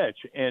stretch,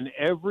 and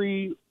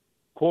every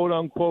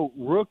quote-unquote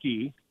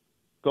rookie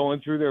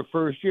going through their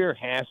first year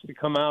has to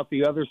come out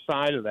the other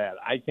side of that.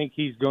 I think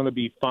he's going to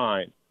be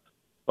fine.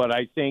 But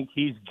I think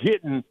he's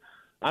getting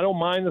 – I don't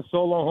mind the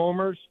solo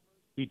homers.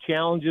 He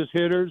challenges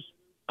hitters.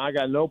 I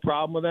got no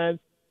problem with that.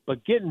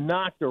 But getting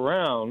knocked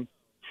around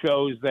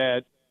shows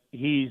that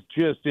he's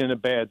just in a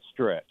bad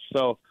stretch.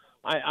 So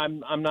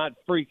I'm not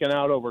freaking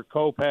out over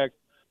Kopech.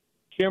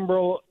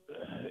 Kimbrel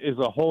is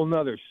a whole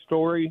nother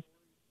story.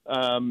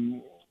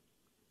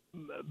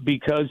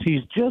 Because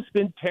he's just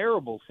been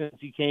terrible since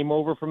he came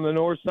over from the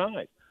north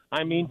side.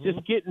 I mean,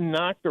 just getting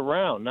knocked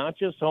around, not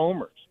just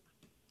homers.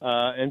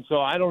 And so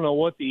I don't know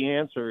what the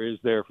answer is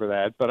there for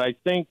that. But I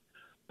think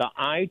the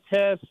eye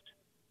test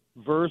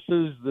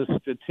versus the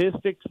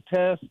statistics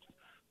test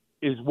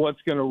is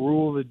what's going to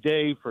rule the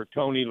day for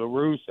Tony La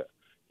Russa.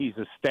 He's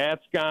a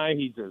stats guy.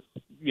 He's a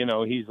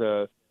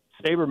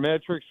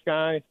sabermetrics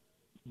guy.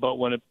 But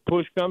when a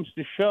push comes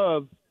to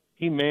shove,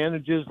 he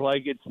manages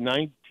like it's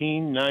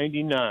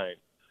 1999,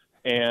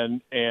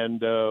 and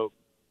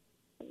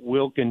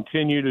will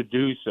continue to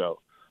do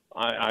so.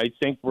 I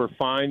think we're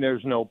fine.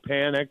 There's no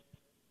panic.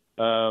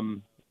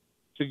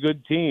 It's a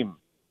good team.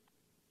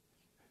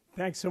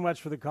 Thanks so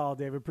much for the call,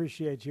 Dave.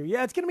 Appreciate you.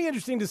 Yeah, it's going to be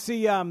interesting to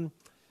see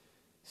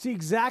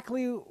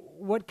exactly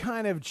what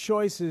kind of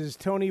choices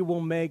Tony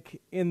will make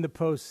in the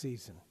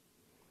postseason.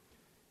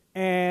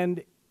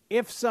 And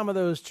if some of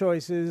those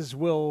choices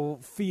will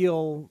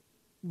feel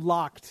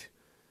locked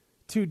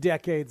 2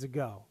 decades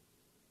ago,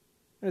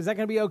 is that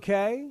going to be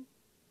okay?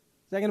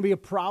 Is that going to be a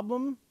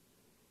problem?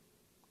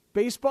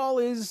 Baseball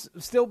is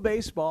still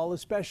baseball,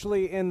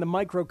 especially in the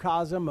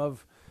microcosm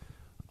of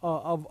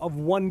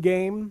one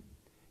game.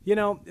 You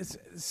know,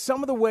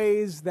 some of the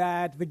ways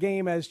that the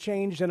game has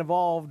changed and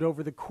evolved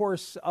over the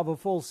course of a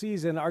full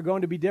season are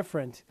going to be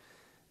different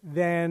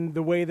than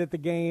the way that the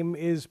game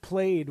is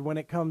played when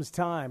it comes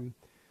time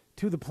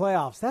to the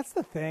playoffs. That's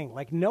the thing.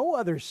 Like, no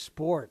other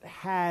sport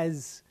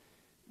has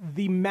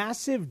the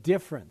massive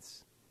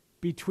difference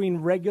between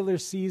regular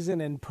season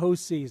and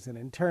postseason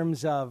in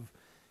terms of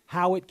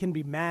how it can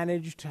be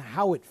managed,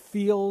 how it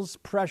feels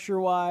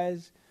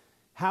pressure-wise,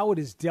 how it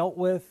is dealt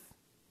with.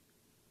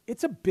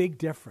 It's a big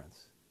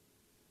difference.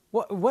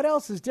 What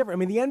else is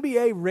different? I mean, the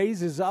NBA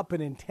raises up in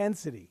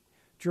intensity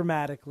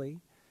dramatically.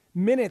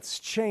 Minutes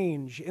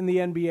change in the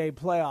NBA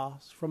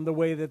playoffs from the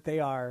way that they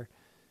are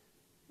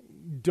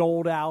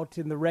doled out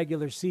in the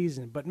regular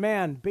season. But,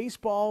 man,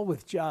 baseball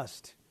with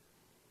just,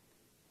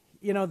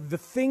 you know, the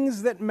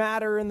things that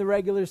matter in the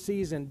regular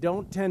season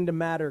don't tend to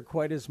matter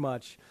quite as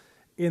much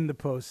in the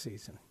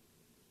postseason.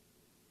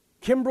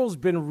 Kimbrel's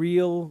been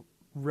real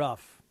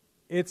rough.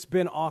 It's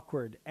been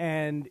awkward.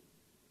 And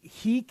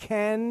he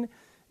can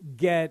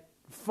get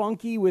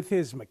funky with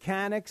his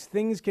mechanics.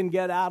 Things can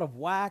get out of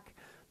whack.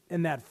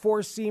 And that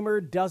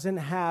four-seamer doesn't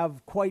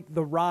have quite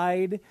the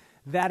ride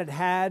that it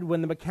had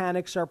when the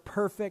mechanics are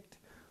perfect.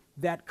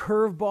 That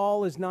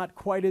curveball is not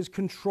quite as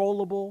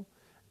controllable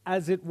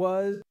as it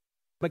was.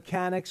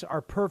 Mechanics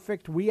are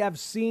perfect. We have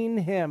seen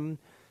him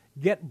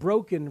get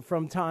broken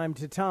from time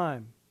to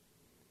time.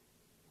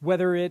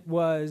 Whether it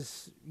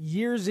was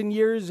years and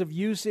years of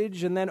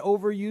usage and then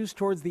overuse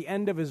towards the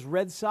end of his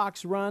Red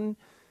Sox run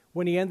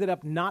when he ended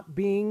up not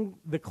being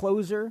the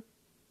closer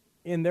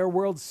in their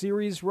World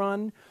Series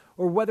run,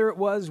 or whether it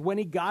was when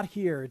he got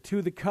here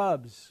to the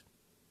Cubs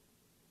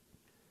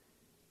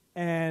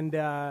and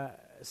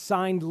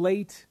signed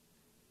late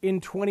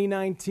in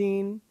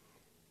 2019,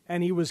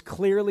 and he was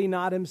clearly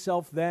not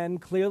himself then,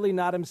 clearly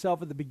not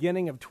himself at the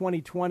beginning of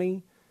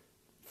 2020,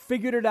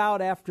 figured it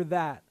out after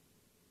that.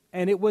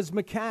 And it was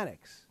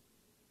mechanics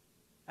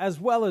as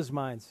well as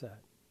mindset.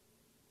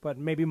 But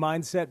maybe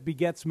mindset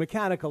begets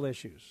mechanical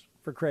issues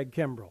for Craig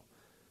Kimbrel.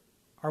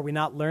 Are we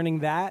not learning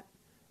that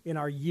in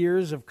our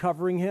years of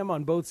covering him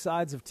on both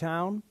sides of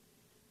town?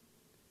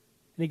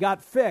 And he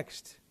got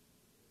fixed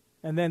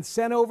and then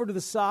sent over to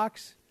the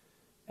Sox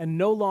and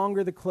no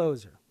longer the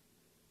closer.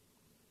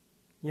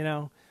 You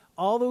know,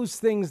 all those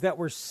things that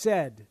were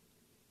said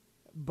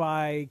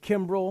by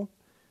Kimbrel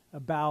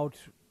about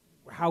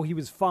how he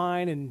was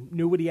fine and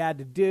knew what he had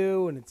to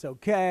do and it's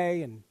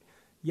okay and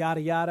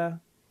yada,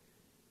 yada.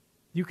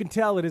 You can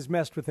tell it has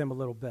messed with him a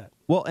little bit.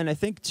 Well, and I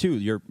think, too,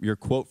 your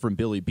quote from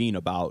Billy Beane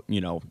about, you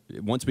know,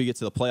 once we get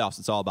to the playoffs,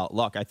 it's all about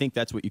luck. I think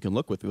that's what you can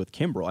look with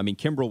Kimbrel. I mean,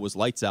 Kimbrel was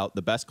lights out,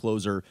 the best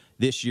closer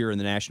this year in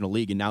the National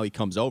League, and now he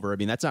comes over. I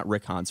mean, that's not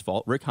Rick Hahn's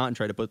fault. Rick Hahn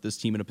tried to put this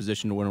team in a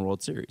position to win a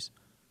World Series.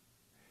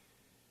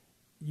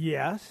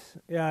 Yes,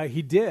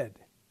 he did.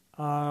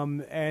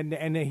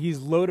 And he's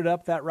loaded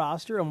up that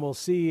roster, and we'll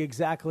see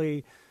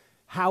exactly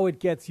how it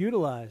gets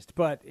utilized.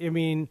 But, I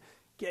mean,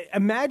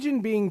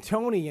 imagine being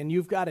Tony and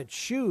you've got to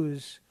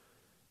choose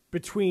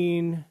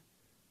between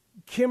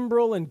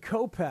Kimbrel and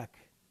Kopech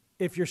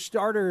if your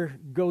starter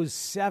goes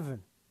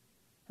 7.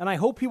 And I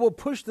hope he will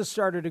push the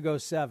starter to go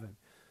 7.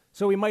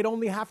 So he might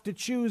only have to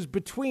choose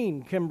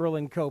between Kimbrel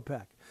and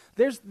Kopech.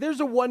 There's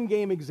a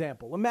one-game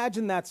example.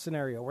 Imagine that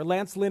scenario where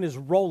Lance Lynn is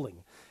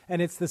rolling,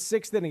 and it's the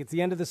 6th inning. It's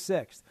the end of the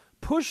 6th.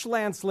 Push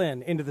Lance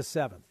Lynn into the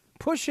 7th.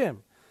 Push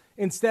him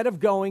instead of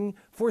going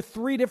for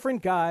 3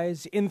 different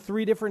guys in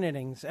 3 different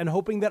innings and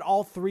hoping that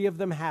all 3 of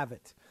them have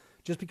it.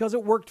 Just because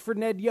it worked for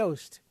Ned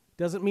Yost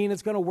doesn't mean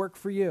it's going to work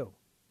for you.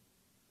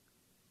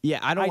 Yeah,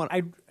 I don't want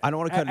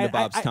to cut into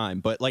Bob's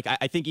time, but like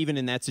I think even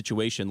in that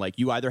situation, like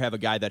you either have a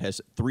guy that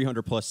has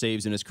 300+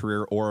 saves in his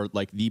career or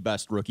like the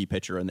best rookie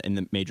pitcher in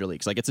the major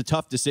leagues. Like it's a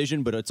tough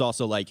decision, but it's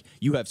also like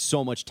you have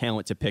so much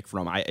talent to pick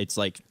from. It's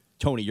like,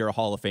 Tony, you're a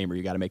Hall of Famer.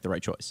 You got to make the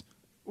right choice.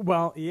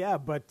 Well, yeah,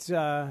 but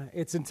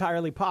it's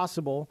entirely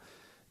possible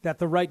that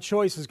the right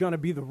choice is going to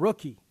be the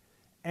rookie,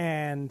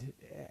 and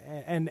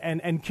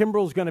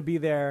Kimbrel's going to be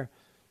there.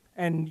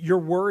 And you're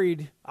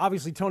worried,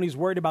 obviously Tony's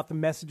worried about the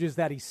messages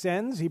that he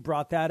sends. He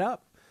brought that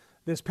up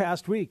this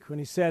past week when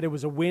he said it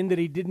was a win that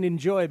he didn't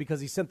enjoy because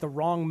he sent the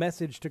wrong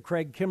message to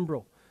Craig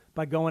Kimbrel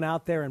by going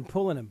out there and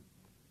pulling him.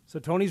 So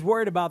Tony's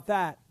worried about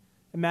that.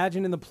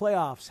 Imagine in the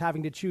playoffs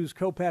having to choose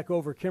Kopech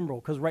over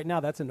Kimbrel, because right now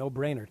that's a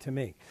no-brainer to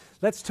me.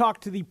 Let's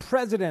talk to the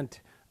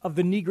president of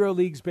the Negro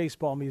Leagues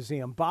Baseball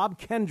Museum, Bob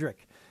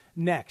Kendrick,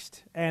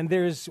 next. And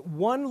there's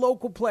one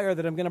local player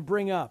that I'm going to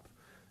bring up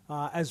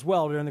as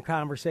well during the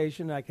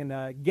conversation. I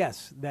can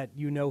guess that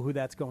you know who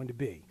that's going to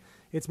be.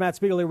 It's Matt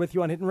Spiegel with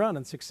you on Hit and Run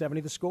on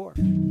 670 The Score.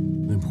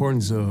 The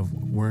importance of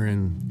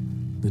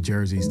wearing the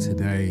jerseys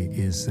today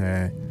is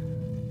that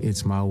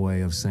it's my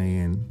way of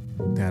saying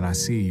that I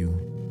see you.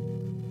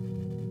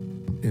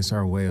 It's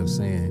our way of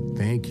saying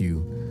thank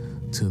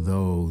you to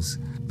those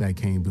that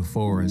came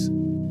before us,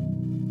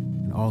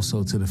 and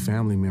also to the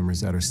family members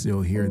that are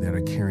still here that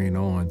are carrying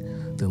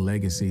on the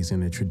legacies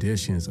and the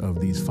traditions of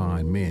these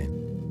fine men.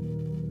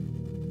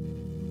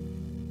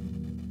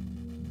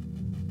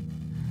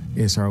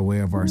 It's our way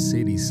of our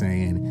city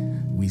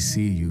saying, we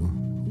see you,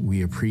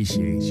 we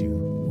appreciate you,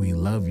 we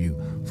love you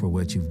for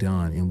what you've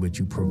done and what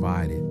you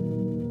provided.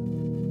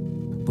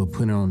 But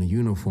putting on the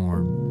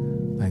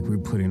uniform, like we're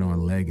putting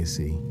on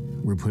legacy,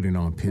 we're putting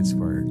on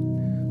Pittsburgh,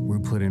 we're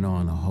putting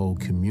on a whole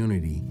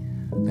community,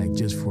 like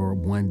just for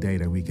one day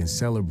that we can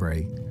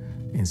celebrate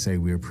and say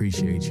we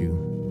appreciate you,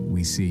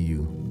 we see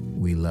you,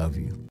 we love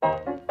you.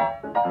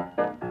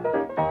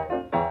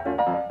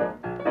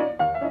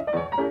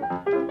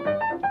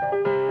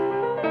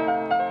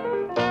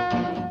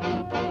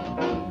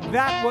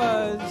 That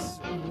was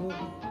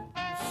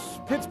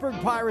Pittsburgh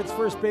Pirates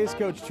first base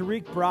coach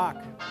Tariq Brock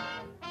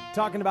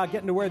talking about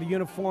getting to wear the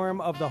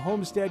uniform of the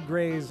Homestead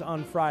Grays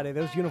on Friday.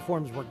 Those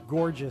uniforms were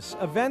gorgeous.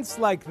 Events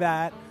like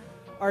that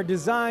are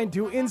designed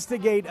to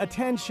instigate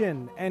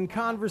attention and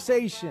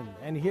conversation.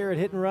 And here at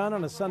Hit and Run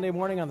on a Sunday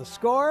morning on The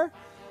Score,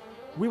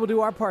 we will do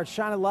our part,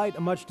 shine a light,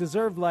 a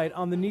much-deserved light,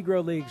 on the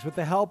Negro Leagues with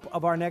the help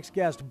of our next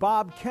guest.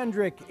 Bob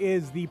Kendrick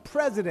is the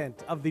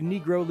president of the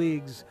Negro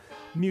Leagues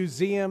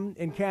Museum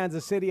in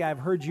Kansas City. I've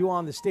heard you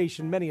on the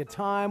station many a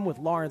time with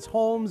Lawrence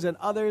Holmes and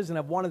others, and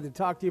I've wanted to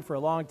talk to you for a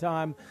long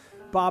time.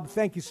 Bob,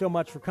 thank you so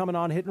much for coming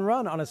on Hit and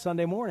Run on a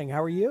Sunday morning.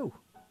 How are you?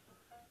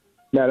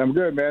 Matt, I'm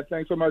good, man.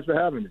 Thanks so much for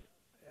having me.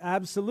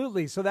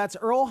 Absolutely. So that's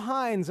Earl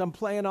Hines I'm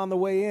playing on the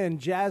way in,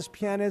 jazz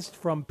pianist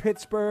from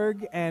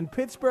Pittsburgh. And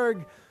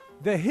Pittsburgh,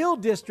 the Hill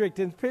District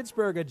in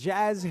Pittsburgh, a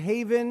jazz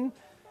haven.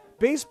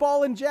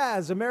 Baseball and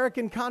jazz,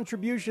 American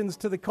contributions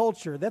to the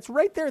culture. That's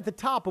right there at the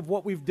top of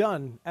what we've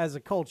done as a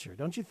culture,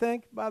 don't you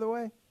think, by the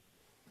way?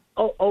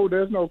 Oh,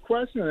 there's no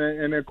question.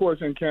 And, of course,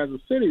 in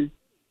Kansas City,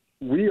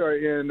 we are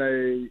in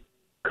a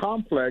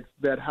complex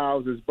that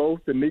houses both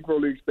the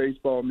Negro Leagues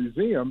Baseball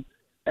Museum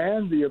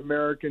and the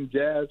American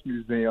Jazz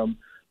Museum,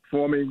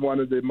 forming one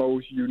of the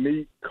most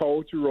unique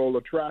cultural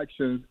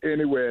attractions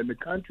anywhere in the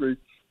country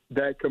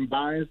that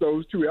combines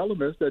those two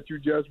elements that you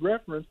just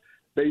referenced,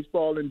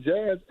 baseball and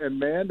jazz, and,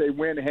 man, they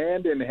went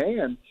hand in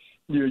hand.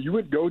 You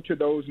would go to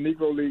those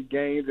Negro League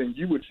games, and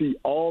you would see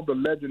all the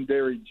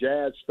legendary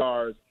jazz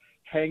stars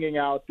hanging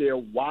out there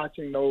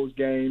watching those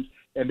games,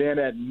 and then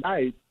at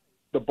night,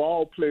 the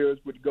ball players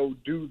would go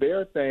do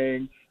their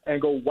thing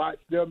and go watch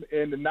them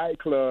in the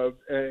nightclubs,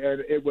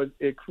 and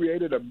it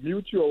created a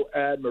mutual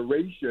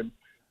admiration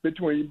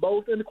between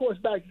both. And, of course,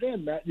 back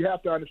then, Matt, you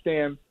have to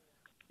understand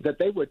that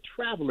they were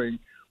traveling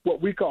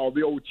what we call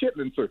the old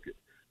Chitlin circuit.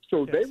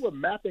 So They were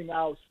mapping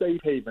out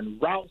safe haven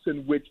routes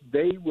in which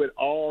they would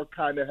all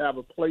kind of have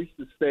a place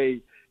to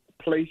stay,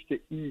 place to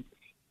eat,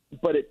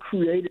 but it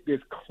created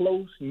this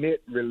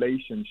close-knit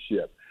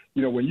relationship.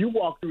 You know, when you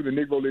walk through the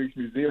Negro Leagues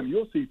Museum,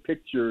 you'll see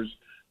pictures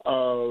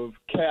of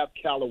Cab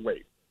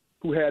Calloway,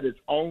 who had his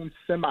own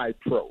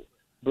semi-pro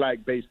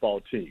black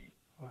baseball team.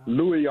 Wow.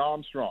 Louis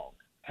Armstrong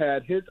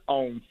had his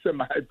own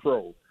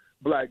semi-pro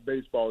black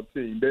baseball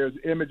team. There's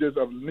images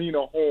of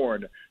Lena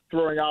Horne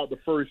throwing out the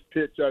first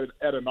pitch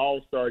at an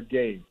all-star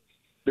game.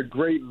 The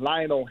great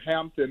Lionel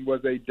Hampton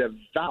was a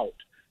devout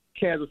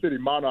Kansas City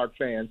Monarch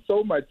fan,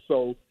 so much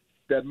so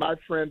that my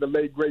friend, the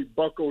late, great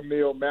Buck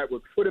O'Neil, Matt,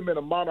 would put him in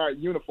a Monarch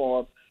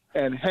uniform,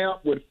 and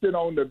Hamp would sit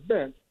on the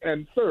bench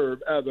and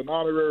serve as an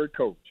honorary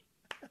coach.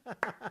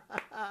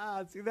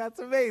 See, that's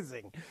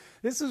amazing.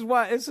 This is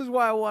why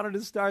I wanted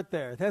to start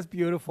there. That's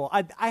beautiful.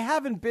 I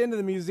haven't been to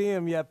the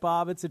museum yet,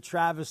 Bob. It's a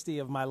travesty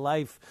of my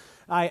life.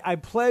 I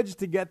pledged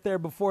to get there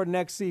before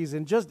next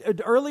season. Just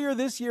earlier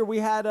this year, we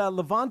had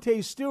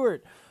Levante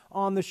Stewart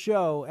on the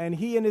show, and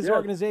he and his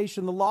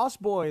organization, the Lost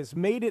Boys,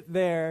 made it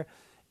there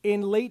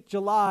in late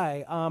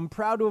July. I'm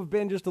proud to have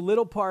been just a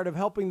little part of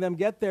helping them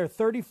get there.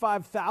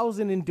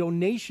 $35,000 in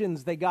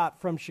donations they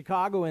got from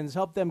Chicagoans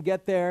helped them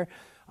get there.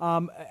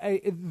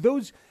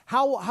 Those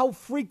how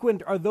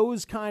frequent are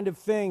those kind of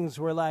things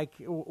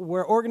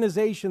where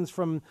organizations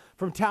from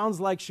towns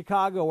like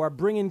Chicago are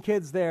bringing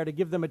kids there to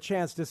give them a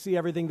chance to see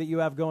everything that you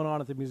have going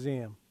on at the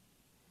museum?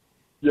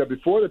 Yeah,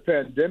 before the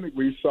pandemic,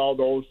 we saw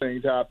those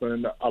things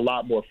happen a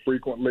lot more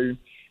frequently.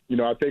 You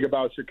know, I think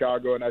about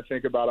Chicago, and I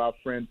think about our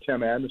friend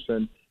Tim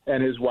Anderson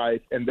and his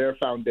wife and their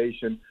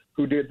foundation,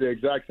 who did the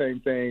exact same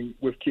thing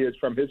with kids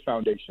from his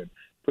foundation.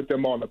 Put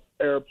them on an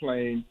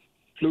airplane,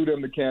 flew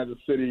them to Kansas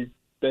City.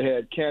 They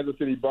had Kansas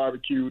City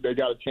barbecue. They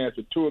got a chance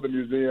to tour the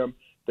museum.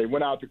 They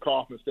went out to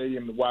Kauffman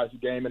Stadium to watch the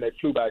game, and they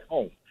flew back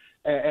home.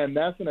 And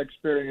that's an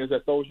experience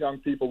that those young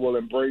people will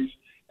embrace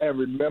and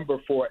remember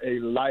for a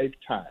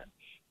lifetime.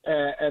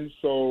 And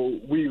so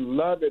we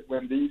love it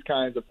when these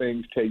kinds of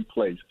things take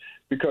place,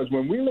 because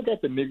when we look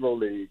at the Negro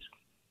Leagues,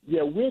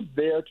 we're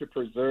there to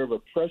preserve a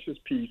precious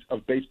piece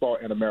of baseball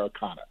and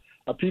Americana,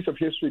 a piece of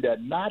history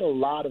that not a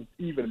lot of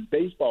even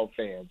baseball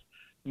fans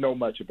know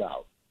much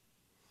about.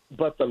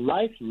 But the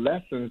life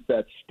lessons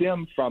that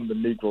stem from the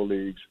Negro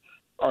Leagues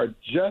are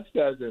just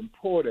as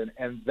important,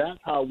 and that's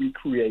how we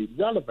create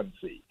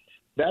relevancy.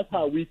 That's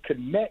how we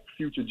connect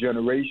future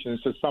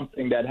generations to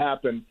something that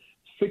happened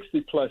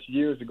 60-plus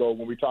years ago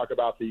when we talk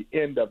about the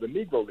end of the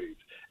Negro Leagues.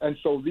 And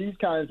so these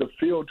kinds of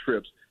field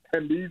trips,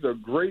 and these are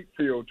great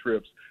field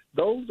trips,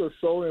 those are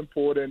so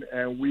important,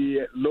 and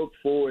we look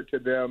forward to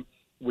them.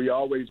 We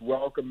always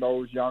welcome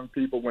those young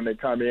people when they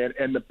come in,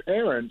 and the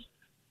parents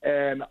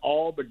and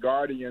all the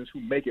guardians who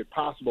make it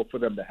possible for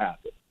them to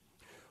happen.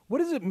 What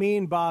does it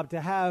mean, Bob,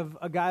 to have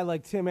a guy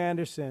like Tim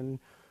Anderson,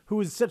 who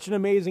is such an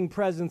amazing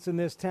presence in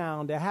this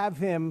town, to have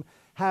him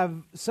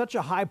have such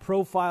a high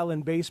profile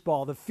in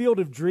baseball? The Field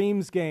of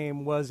Dreams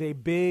game was a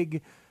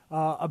big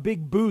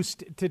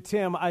boost to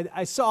Tim.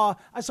 I saw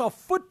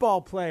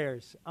football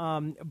players,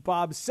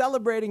 Bob,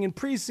 celebrating in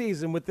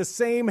preseason with the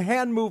same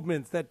hand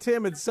movements that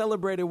Tim had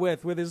celebrated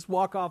with his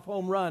walk-off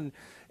home run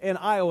in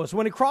Iowa. So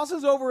when he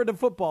crosses over into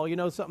football, you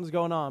know something's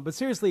going on. But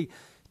seriously,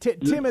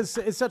 Tim is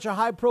such a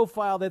high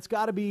profile that's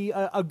got to be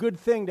a good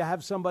thing to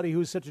have somebody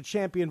who's such a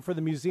champion for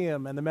the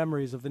museum and the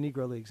memories of the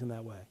Negro Leagues in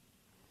that way.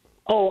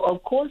 Oh,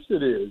 of course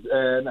it is.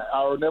 And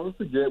I'll never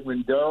forget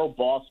when Darryl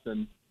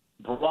Boston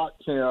brought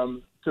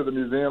Tim to the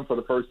museum for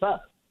the first time.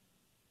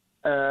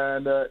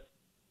 And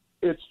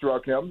it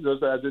struck him,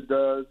 just as it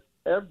does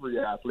every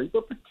athlete,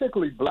 but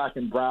particularly black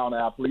and brown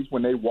athletes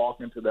when they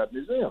walk into that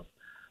museum.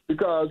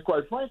 Because,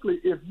 quite frankly,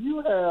 if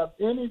you have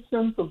any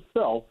sense of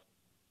self,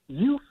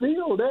 you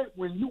feel that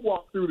when you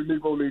walk through the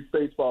Negro Leagues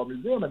Baseball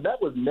Museum, and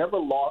that was never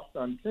lost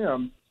on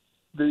Tim.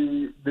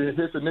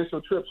 His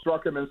initial trip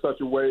struck him in such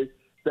a way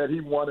that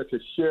he wanted to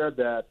share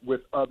that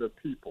with other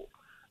people.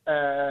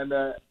 And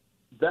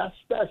that's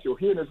special.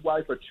 He and his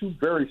wife are two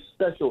very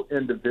special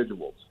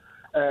individuals.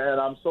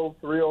 And I'm so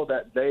thrilled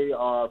that they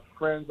are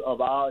friends of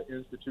our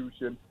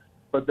institution,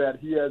 but that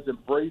he has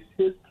embraced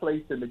his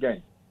place in the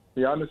game.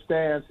 He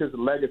understands his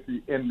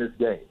legacy in this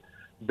game,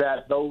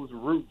 that those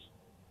roots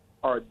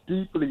are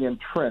deeply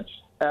entrenched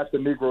at the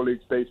Negro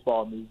Leagues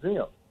Baseball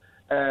Museum.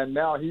 And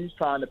now he's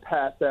trying to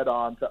pass that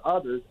on to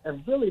others,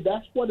 and really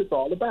that's what it's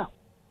all about.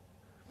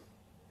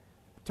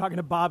 Talking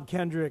to Bob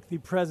Kendrick, the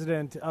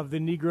president of the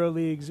Negro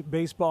Leagues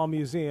Baseball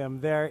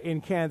Museum there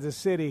in Kansas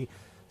City.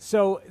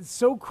 So it's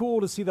so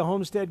cool to see the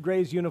Homestead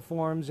Grays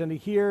uniforms and to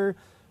hear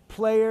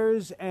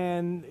players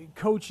and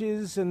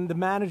coaches and the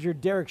manager,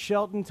 Derek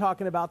Shelton,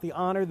 talking about the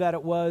honor that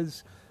it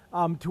was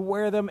to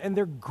wear them, and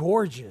they're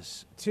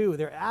gorgeous, too.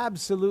 They're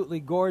absolutely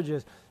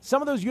gorgeous. Some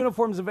of those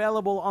uniforms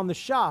available on the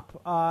shop,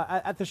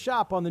 at the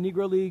shop on the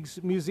Negro Leagues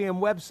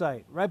Museum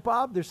website. Right,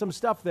 Bob? There's some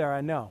stuff there,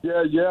 I know.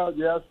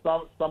 Yeah.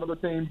 Some of the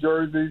team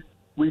jerseys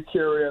we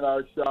carry in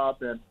our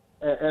shop.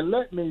 And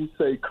let me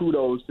say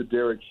kudos to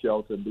Derek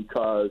Shelton,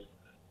 because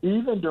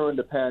even during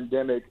the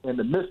pandemic, in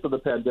the midst of the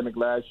pandemic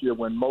last year,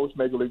 when most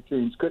Major League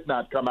teams could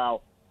not come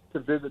out to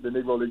visit the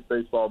Negro Leagues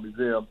Baseball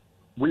Museum,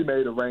 we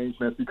made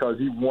arrangements because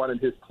he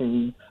wanted his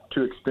team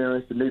to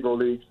experience the Negro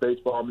Leagues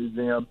Baseball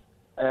Museum,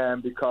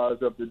 and because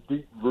of the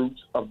deep roots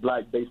of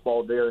black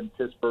baseball there in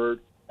Pittsburgh.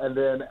 And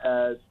then,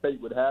 as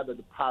fate would have it,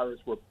 the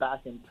Pirates were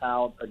back in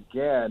town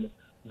again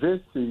this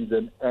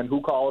season. And who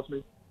calls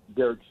me?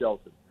 Derek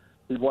Shelton.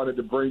 He wanted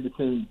to bring the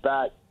team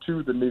back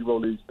to the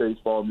Negro Leagues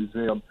Baseball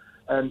Museum.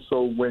 And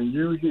so when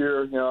you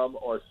hear him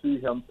or see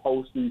him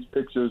post these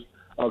pictures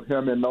of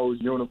him in those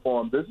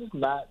uniforms, this is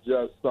not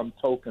just some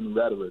token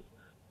rhetoric.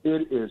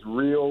 It is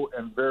real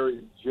and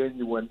very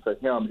genuine for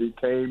him. He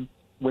came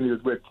when he was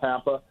with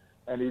Tampa,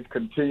 and he's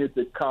continued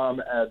to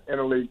come as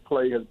interleague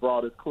play has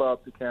brought his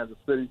club to Kansas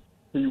City.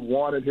 He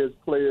wanted his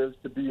players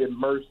to be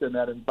immersed in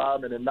that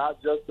environment, and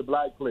not just the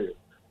black players,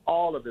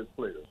 all of his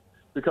players.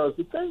 Because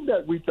the thing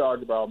that we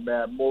talk about,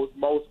 man,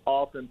 most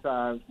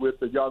oftentimes with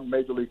the young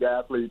Major League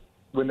athletes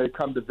when they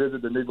come to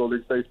visit the Negro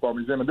Leagues Baseball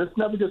Museum, and this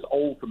never gets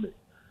old for me.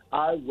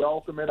 I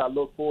welcome it. I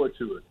look forward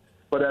to it.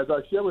 But as I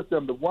share with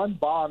them, the one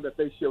bond that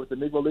they share with the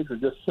Negro Leagues is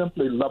just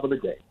simply love of the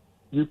game.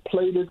 You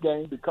play this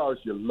game because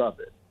you love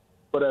it.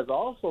 But as I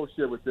also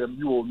share with them,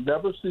 you will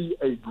never see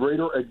a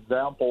greater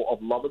example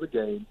of love of the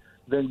game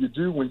than you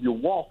do when you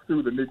walk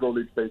through the Negro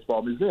Leagues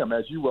Baseball Museum.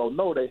 As you well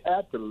know, they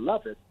had to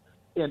love it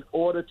in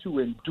order to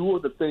endure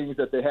the things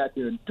that they had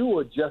to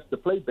endure just to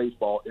play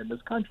baseball in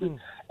this country.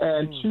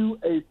 And to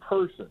a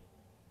person,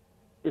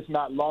 it's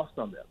not lost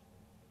on them.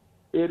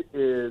 It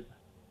is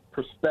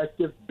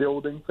perspective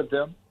building for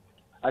them.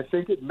 I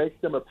think it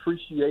makes them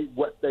appreciate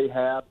what they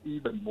have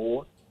even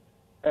more.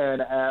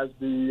 And as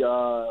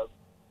the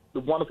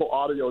wonderful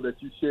audio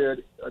that you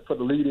shared for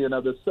the lead-in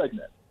of this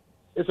segment,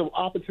 it's an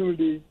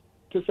opportunity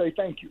to say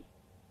thank you,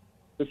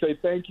 to say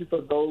thank you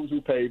for those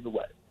who paved the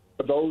way,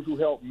 for those who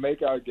helped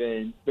make our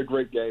game the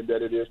great game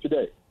that it is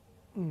today.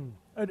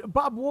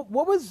 Bob,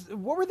 what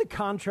were the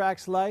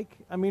contracts like?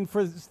 I mean,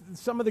 for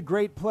some of the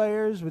great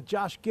players with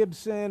Josh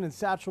Gibson and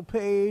Satchel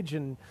Paige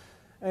and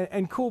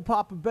Cool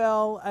Papa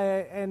Bell,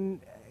 and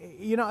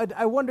you know,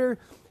 I wonder,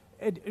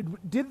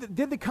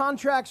 Did the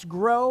contracts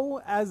grow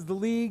as the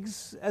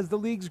leagues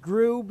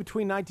grew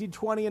between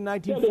 1920 and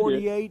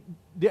 1948?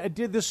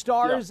 Did the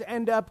stars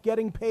end up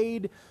getting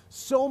paid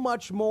so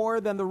much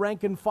more than the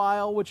rank and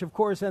file, which of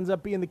course ends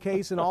up being the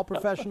case in all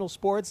professional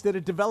sports? Did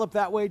it develop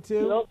that way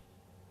too?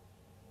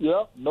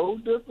 Yep. No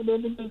different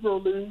in the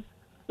Negro League.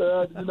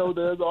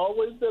 There's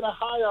always been a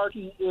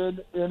hierarchy in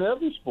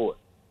every sport.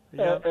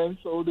 Yep. And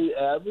so the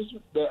average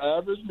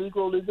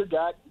Negro Leaguer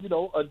got,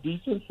 a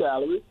decent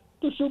salary.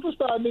 The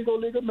superstar Negro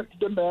Leaguer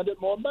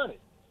demanded more money.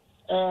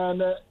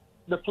 And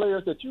the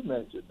players that you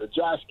mentioned, the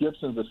Josh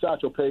Gibsons, the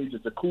Satchel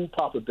Pages, the Cool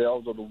Papa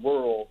Bells of the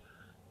world,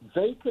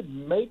 they could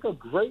make a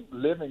great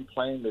living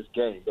playing this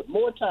game. But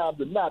more times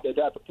than not, they'd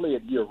have to play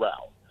it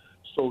year-round.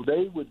 So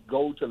they would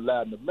go to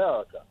Latin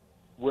America,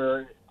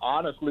 where,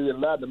 honestly, in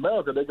Latin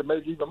America, they could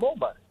make even more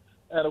money.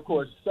 And, of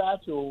course,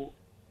 Satchel,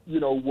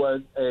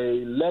 was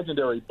a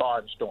legendary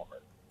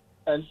barnstormer.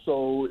 And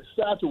so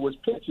Satchel was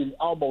pitching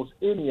almost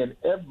any and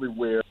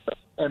everywhere,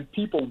 and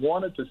people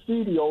wanted to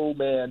see the old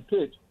man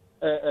pitch,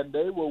 and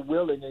they were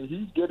willing, and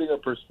he's getting a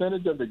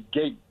percentage of the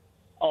gate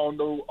on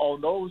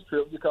those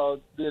trips because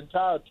the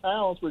entire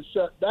towns were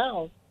shut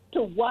down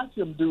to watch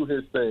him do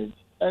his thing.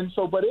 And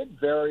so, but it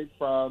varied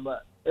from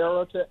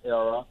era to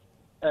era,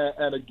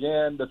 and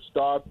again, the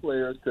star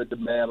players could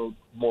demand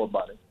more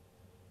money.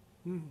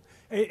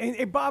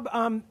 Hey, Bob,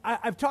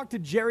 I've talked to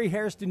Jerry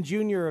Hairston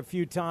Jr. a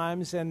few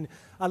times, and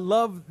I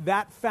love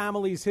that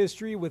family's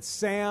history with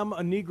Sam,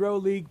 a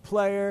Negro League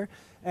player,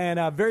 and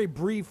a very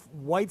brief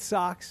White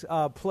Sox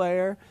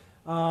player.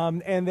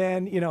 And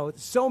then,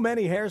 so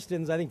many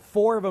Hairstons, I think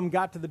 4 of them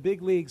got to the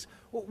big leagues.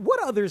 What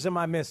others am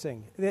I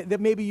missing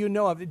that maybe you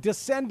know of?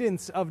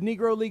 Descendants of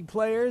Negro League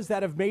players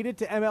that have made it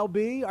to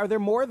MLB? Are there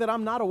more that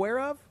I'm not aware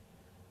of?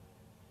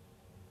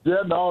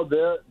 Yeah, no,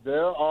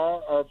 there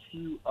are a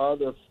few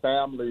other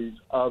families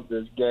of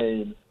this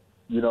game.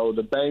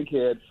 The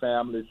Bankhead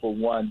family, for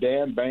one.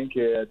 Dan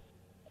Bankhead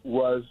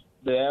is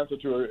the answer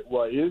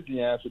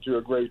to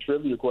a great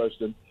trivia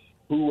question.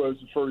 Who was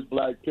the first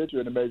black pitcher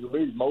in the major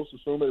leagues? Most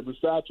assume it was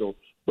Satchel,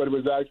 but it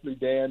was actually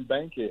Dan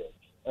Bankhead.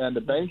 And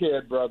the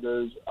Bankhead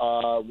brothers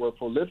were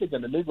prolific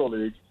in the Negro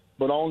Leagues,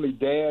 but only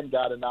Dan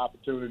got an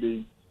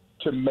opportunity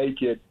to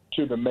make it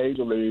to the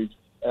major leagues.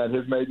 And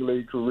his major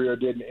league career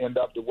didn't end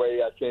up the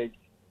way I think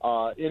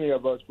any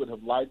of us would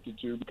have liked it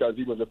to, because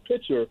he was a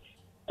pitcher,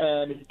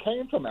 and he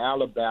came from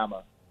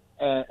Alabama.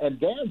 And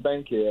Dan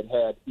Bankhead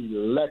had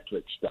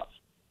electric stuff.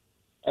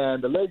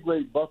 And the late,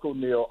 great Buck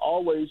O'Neil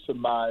always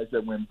surmised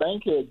that when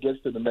Bankhead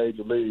gets to the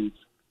major leagues,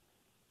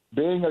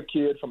 being a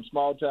kid from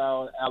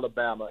small-town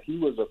Alabama, he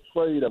was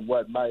afraid of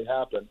what might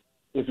happen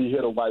if he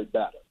hit a white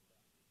batter.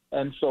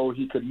 And so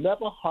he could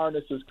never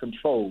harness his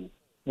control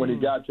when he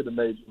got to the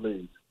major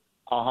leagues.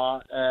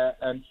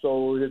 And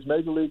so his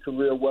major league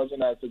career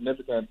wasn't as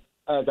significant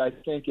as I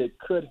think it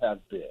could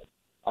have been.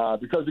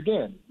 Because,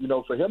 again,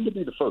 for him to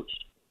be the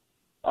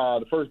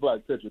first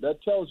black pitcher,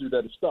 that tells you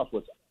that his stuff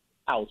was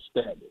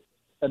outstanding.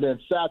 And then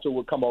Satchel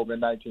would come over in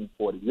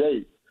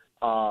 1948.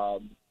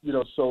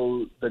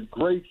 So the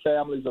great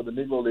families of the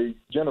Negro League,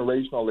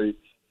 generationally,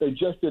 they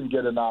just didn't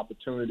get an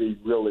opportunity,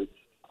 really.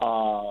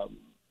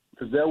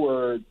 Because there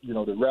were,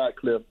 the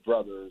Radcliffe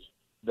brothers,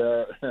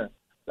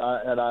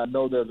 and I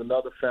know there's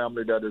another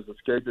family that is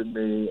escaping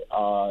me,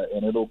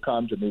 and it'll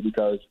come to me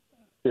because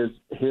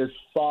his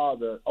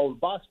father,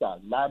 Bostock,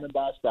 Lyman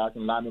Bostock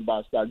and Lyman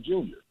Bostock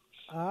Jr.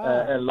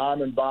 And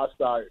Lyman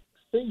Bostock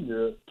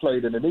Sr.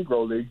 played in the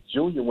Negro League.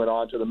 Jr. went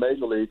on to the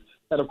Major League,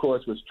 and of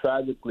course was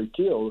tragically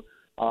killed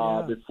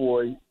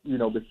before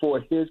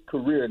his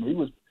career. And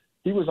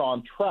he was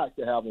on track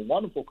to have a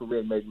wonderful career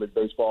in Major League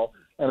Baseball,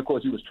 and of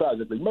course he was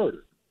tragically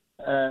murdered.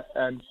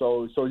 And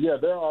so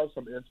there are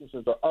some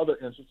instances or other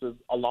instances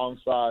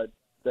alongside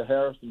the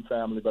Harrison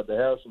family, but the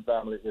Harrison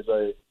family is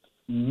a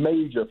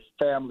major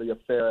family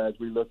affair as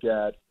we look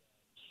at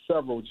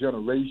several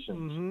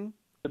generations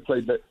to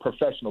play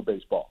professional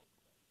baseball.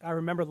 I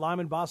remember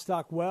Lyman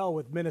Bostock well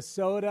with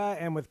Minnesota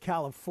and with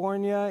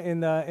California in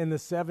the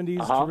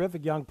 70s.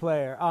 Terrific young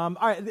player. All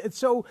right,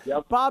 so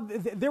Bob,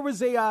 there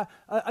was a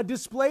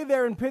display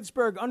there in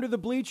Pittsburgh under the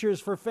bleachers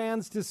for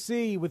fans to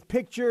see with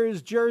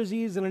pictures,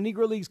 jerseys, and a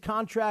Negro Leagues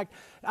contract.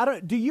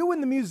 Do you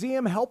in the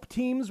museum help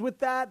teams with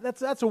that?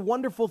 That's a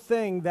wonderful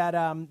thing that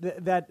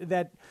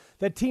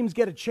that teams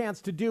get a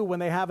chance to do when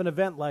they have an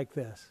event like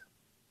this.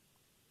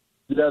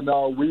 Yeah,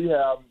 no, we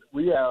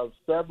have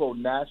several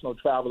national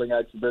traveling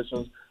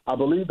exhibitions. I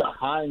believe the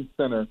Heinz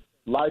Center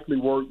likely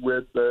worked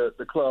with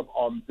the club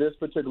on this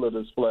particular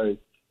display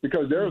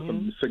because there are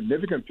some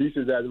significant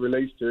pieces as it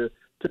relates to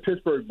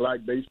Pittsburgh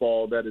black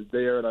baseball that is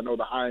there. And I know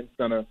the Heinz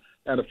Center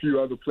and a few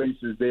other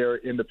places there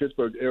in the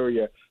Pittsburgh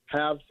area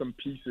have some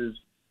pieces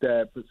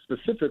that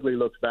specifically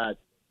looks back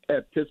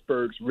at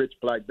Pittsburgh's rich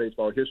black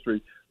baseball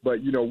history.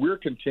 But, you know, we're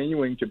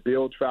continuing to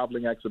build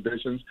traveling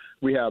exhibitions.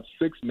 We have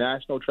 6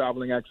 national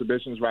traveling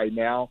exhibitions right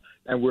now,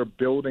 and we're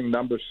building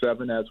number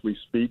 7 as we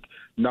speak.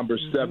 Number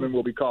 7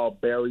 will be called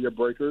Barrier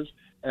Breakers,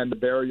 and the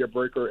Barrier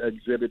Breaker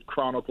exhibit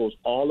chronicles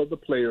all of the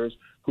players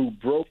who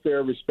broke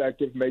their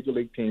respective major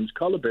league teams'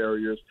 color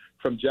barriers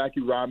from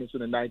Jackie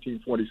Robinson in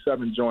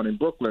 1947 joining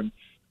Brooklyn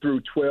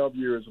through 12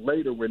 years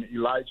later when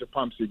Elijah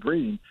Pumpsie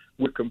Green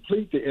would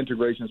complete the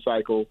integration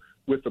cycle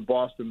with the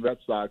Boston Red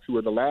Sox, who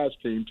were the last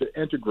team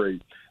to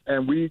integrate.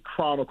 And we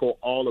chronicle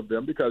all of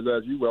them because,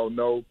 as you well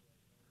know,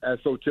 as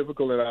so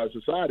typical in our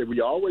society, we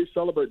always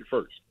celebrate the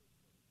first.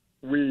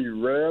 We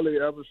rarely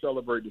ever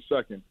celebrate the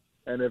second.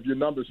 And if you're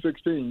number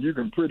 16, you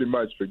can pretty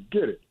much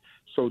forget it.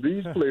 So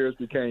these players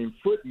became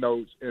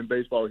footnotes in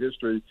baseball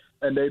history,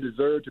 and they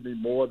deserve to be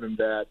more than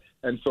that.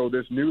 And so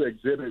this new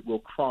exhibit will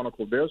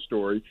chronicle their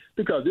story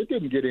because it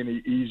didn't get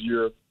any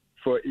easier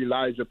for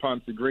Elijah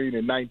Pumpsie Green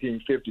in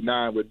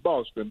 1959 with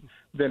Boston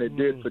than it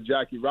did for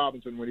Jackie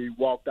Robinson when he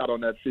walked out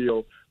on that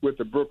field with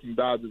the Brooklyn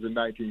Dodgers in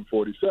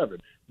 1947.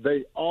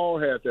 They all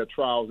had their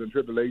trials and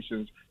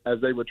tribulations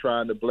as they were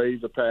trying to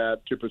blaze a path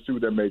to pursue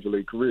their major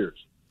league careers.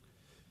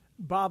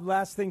 Bob,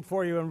 last thing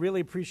for you, and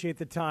really appreciate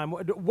the time.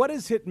 What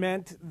has it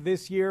meant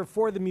this year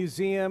for the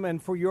museum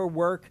and for your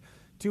work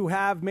to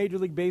have Major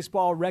League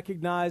Baseball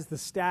recognize the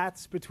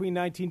stats between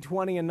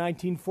 1920 and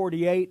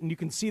 1948, and you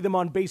can see them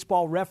on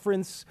Baseball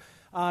Reference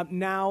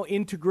now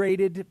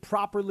integrated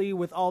properly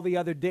with all the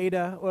other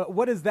data?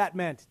 What has that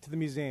meant to the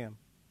museum?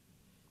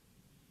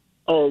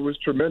 Oh, it was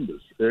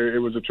tremendous.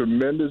 It was a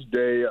tremendous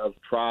day of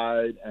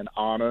pride and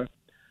honor.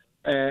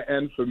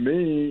 And for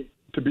me,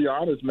 to be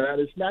honest, man,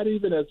 it's not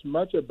even as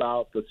much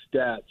about the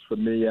stats for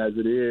me as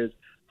it is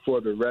for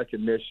the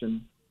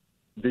recognition,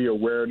 the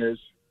awareness,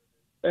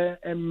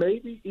 and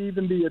maybe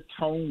even the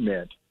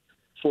atonement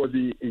for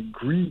the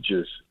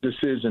egregious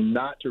decision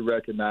not to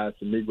recognize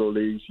the Negro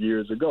Leagues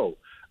years ago,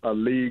 a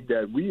league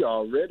that we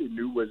already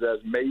knew was as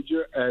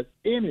major as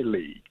any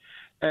league.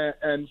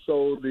 And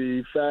so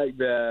the fact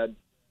that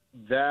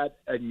that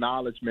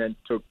acknowledgement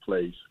took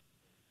place,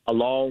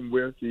 along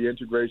with the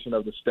integration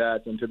of the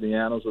stats into the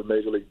annals of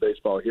Major League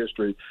Baseball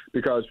history,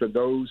 because for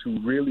those who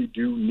really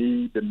do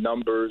need the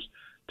numbers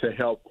to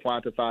help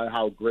quantify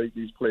how great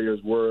these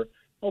players were,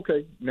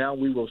 okay, now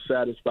we will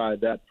satisfy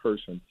that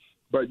person.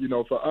 But, you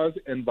know, for us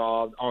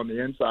involved on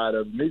the inside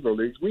of Negro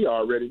Leagues, we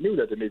already knew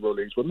that the Negro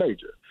Leagues were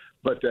major.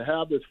 But to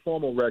have this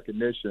formal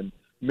recognition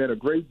meant a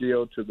great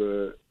deal to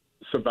the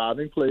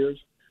surviving players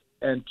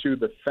and to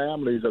the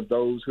families of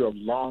those who have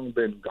long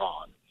been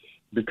gone,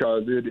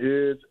 because it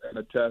is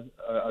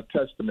a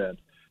testament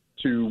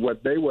to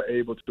what they were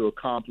able to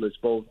accomplish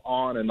both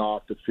on and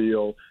off the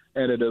field.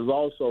 And it has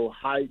also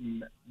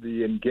heightened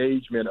the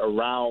engagement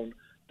around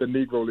the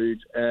Negro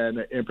Leagues and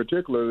in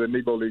particular the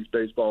Negro Leagues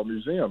Baseball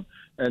Museum.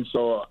 And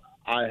so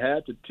I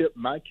had to tip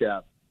my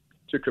cap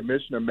to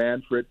Commissioner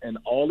Manfred and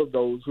all of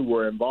those who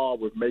were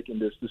involved with making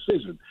this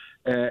decision.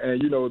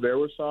 And you know, there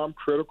were some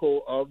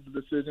critical of the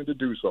decision to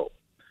do so.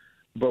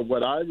 But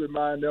what I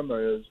remind them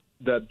is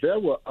that there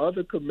were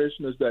other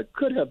commissioners that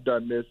could have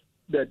done this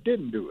that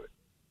didn't do it.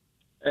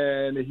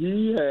 And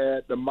he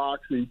had the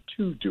moxie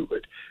to do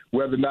it.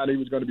 Whether or not he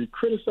was going to be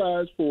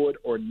criticized for it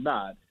or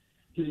not,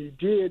 he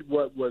did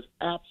what was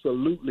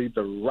absolutely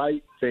the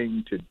right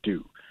thing to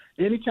do.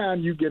 Anytime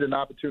you get an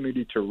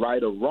opportunity to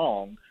right a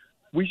wrong,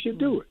 we should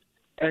do it.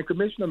 And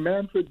Commissioner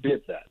Manfred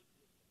did that.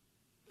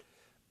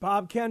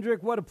 Bob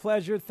Kendrick, what a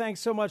pleasure. Thanks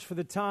so much for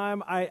the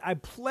time. I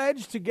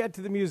pledge to get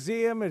to the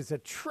museum. It's a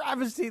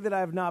travesty that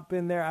I have not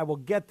been there. I will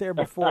get there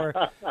before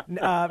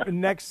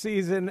next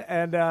season.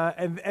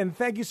 And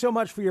thank you so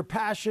much for your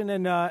passion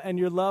and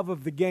your love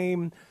of the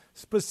game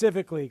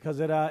specifically, because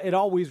it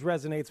always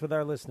resonates with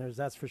our listeners,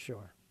 that's for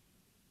sure.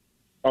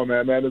 Oh,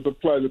 man, it's a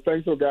pleasure.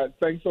 Thanks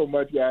so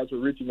much, guys, for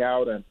reaching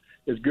out, and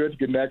it's good to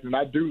connect. And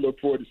I do look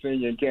forward to seeing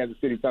you in Kansas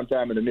City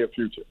sometime in the near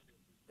future.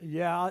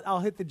 Yeah,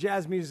 I'll hit the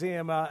Jazz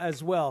Museum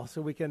as well,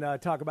 so we can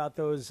talk about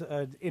those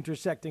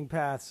intersecting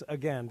paths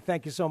again.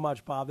 Thank you so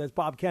much, Bob. That's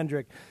Bob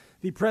Kendrick,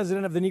 the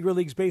president of the Negro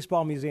Leagues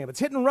Baseball Museum. It's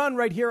Hit and Run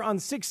right here on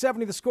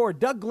 670 The Score.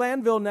 Doug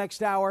Glanville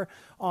next hour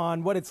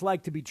on what it's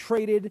like to be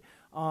traded,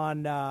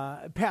 on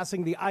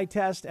passing the eye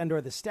test and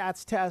or the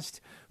stats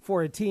test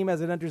for a team as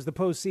it enters the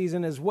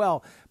postseason as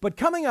well. But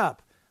coming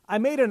up, I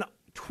made a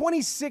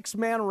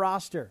 26-man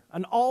roster,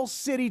 an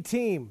all-city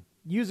team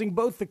using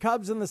both the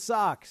Cubs and the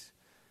Sox.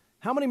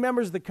 How many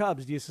members of the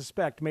Cubs do you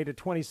suspect made a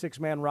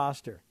 26-man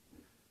roster,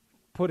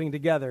 putting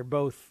together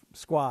both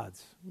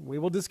squads? We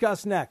will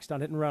discuss next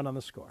on Hit and Run on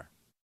The Score.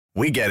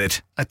 We get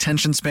it.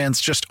 Attention spans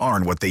just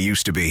aren't what they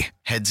used to be.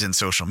 Heads in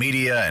social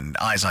media and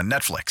eyes on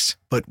Netflix.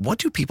 But what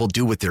do people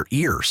do with their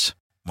ears?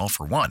 Well,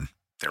 for one,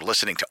 they're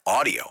listening to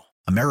audio.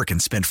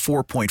 Americans spend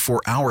 4.4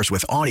 hours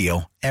with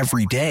audio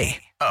every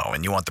day. Oh,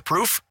 and you want the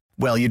proof?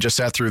 Well, you just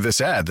sat through this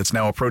ad that's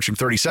now approaching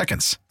 30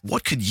 seconds.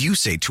 What could you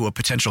say to a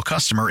potential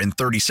customer in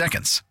 30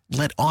 seconds?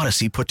 Let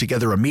Odyssey put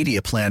together a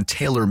media plan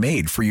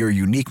tailor-made for your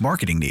unique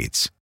marketing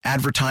needs.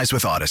 Advertise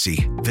with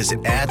Odyssey.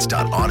 Visit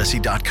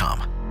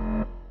ads.odyssey.com.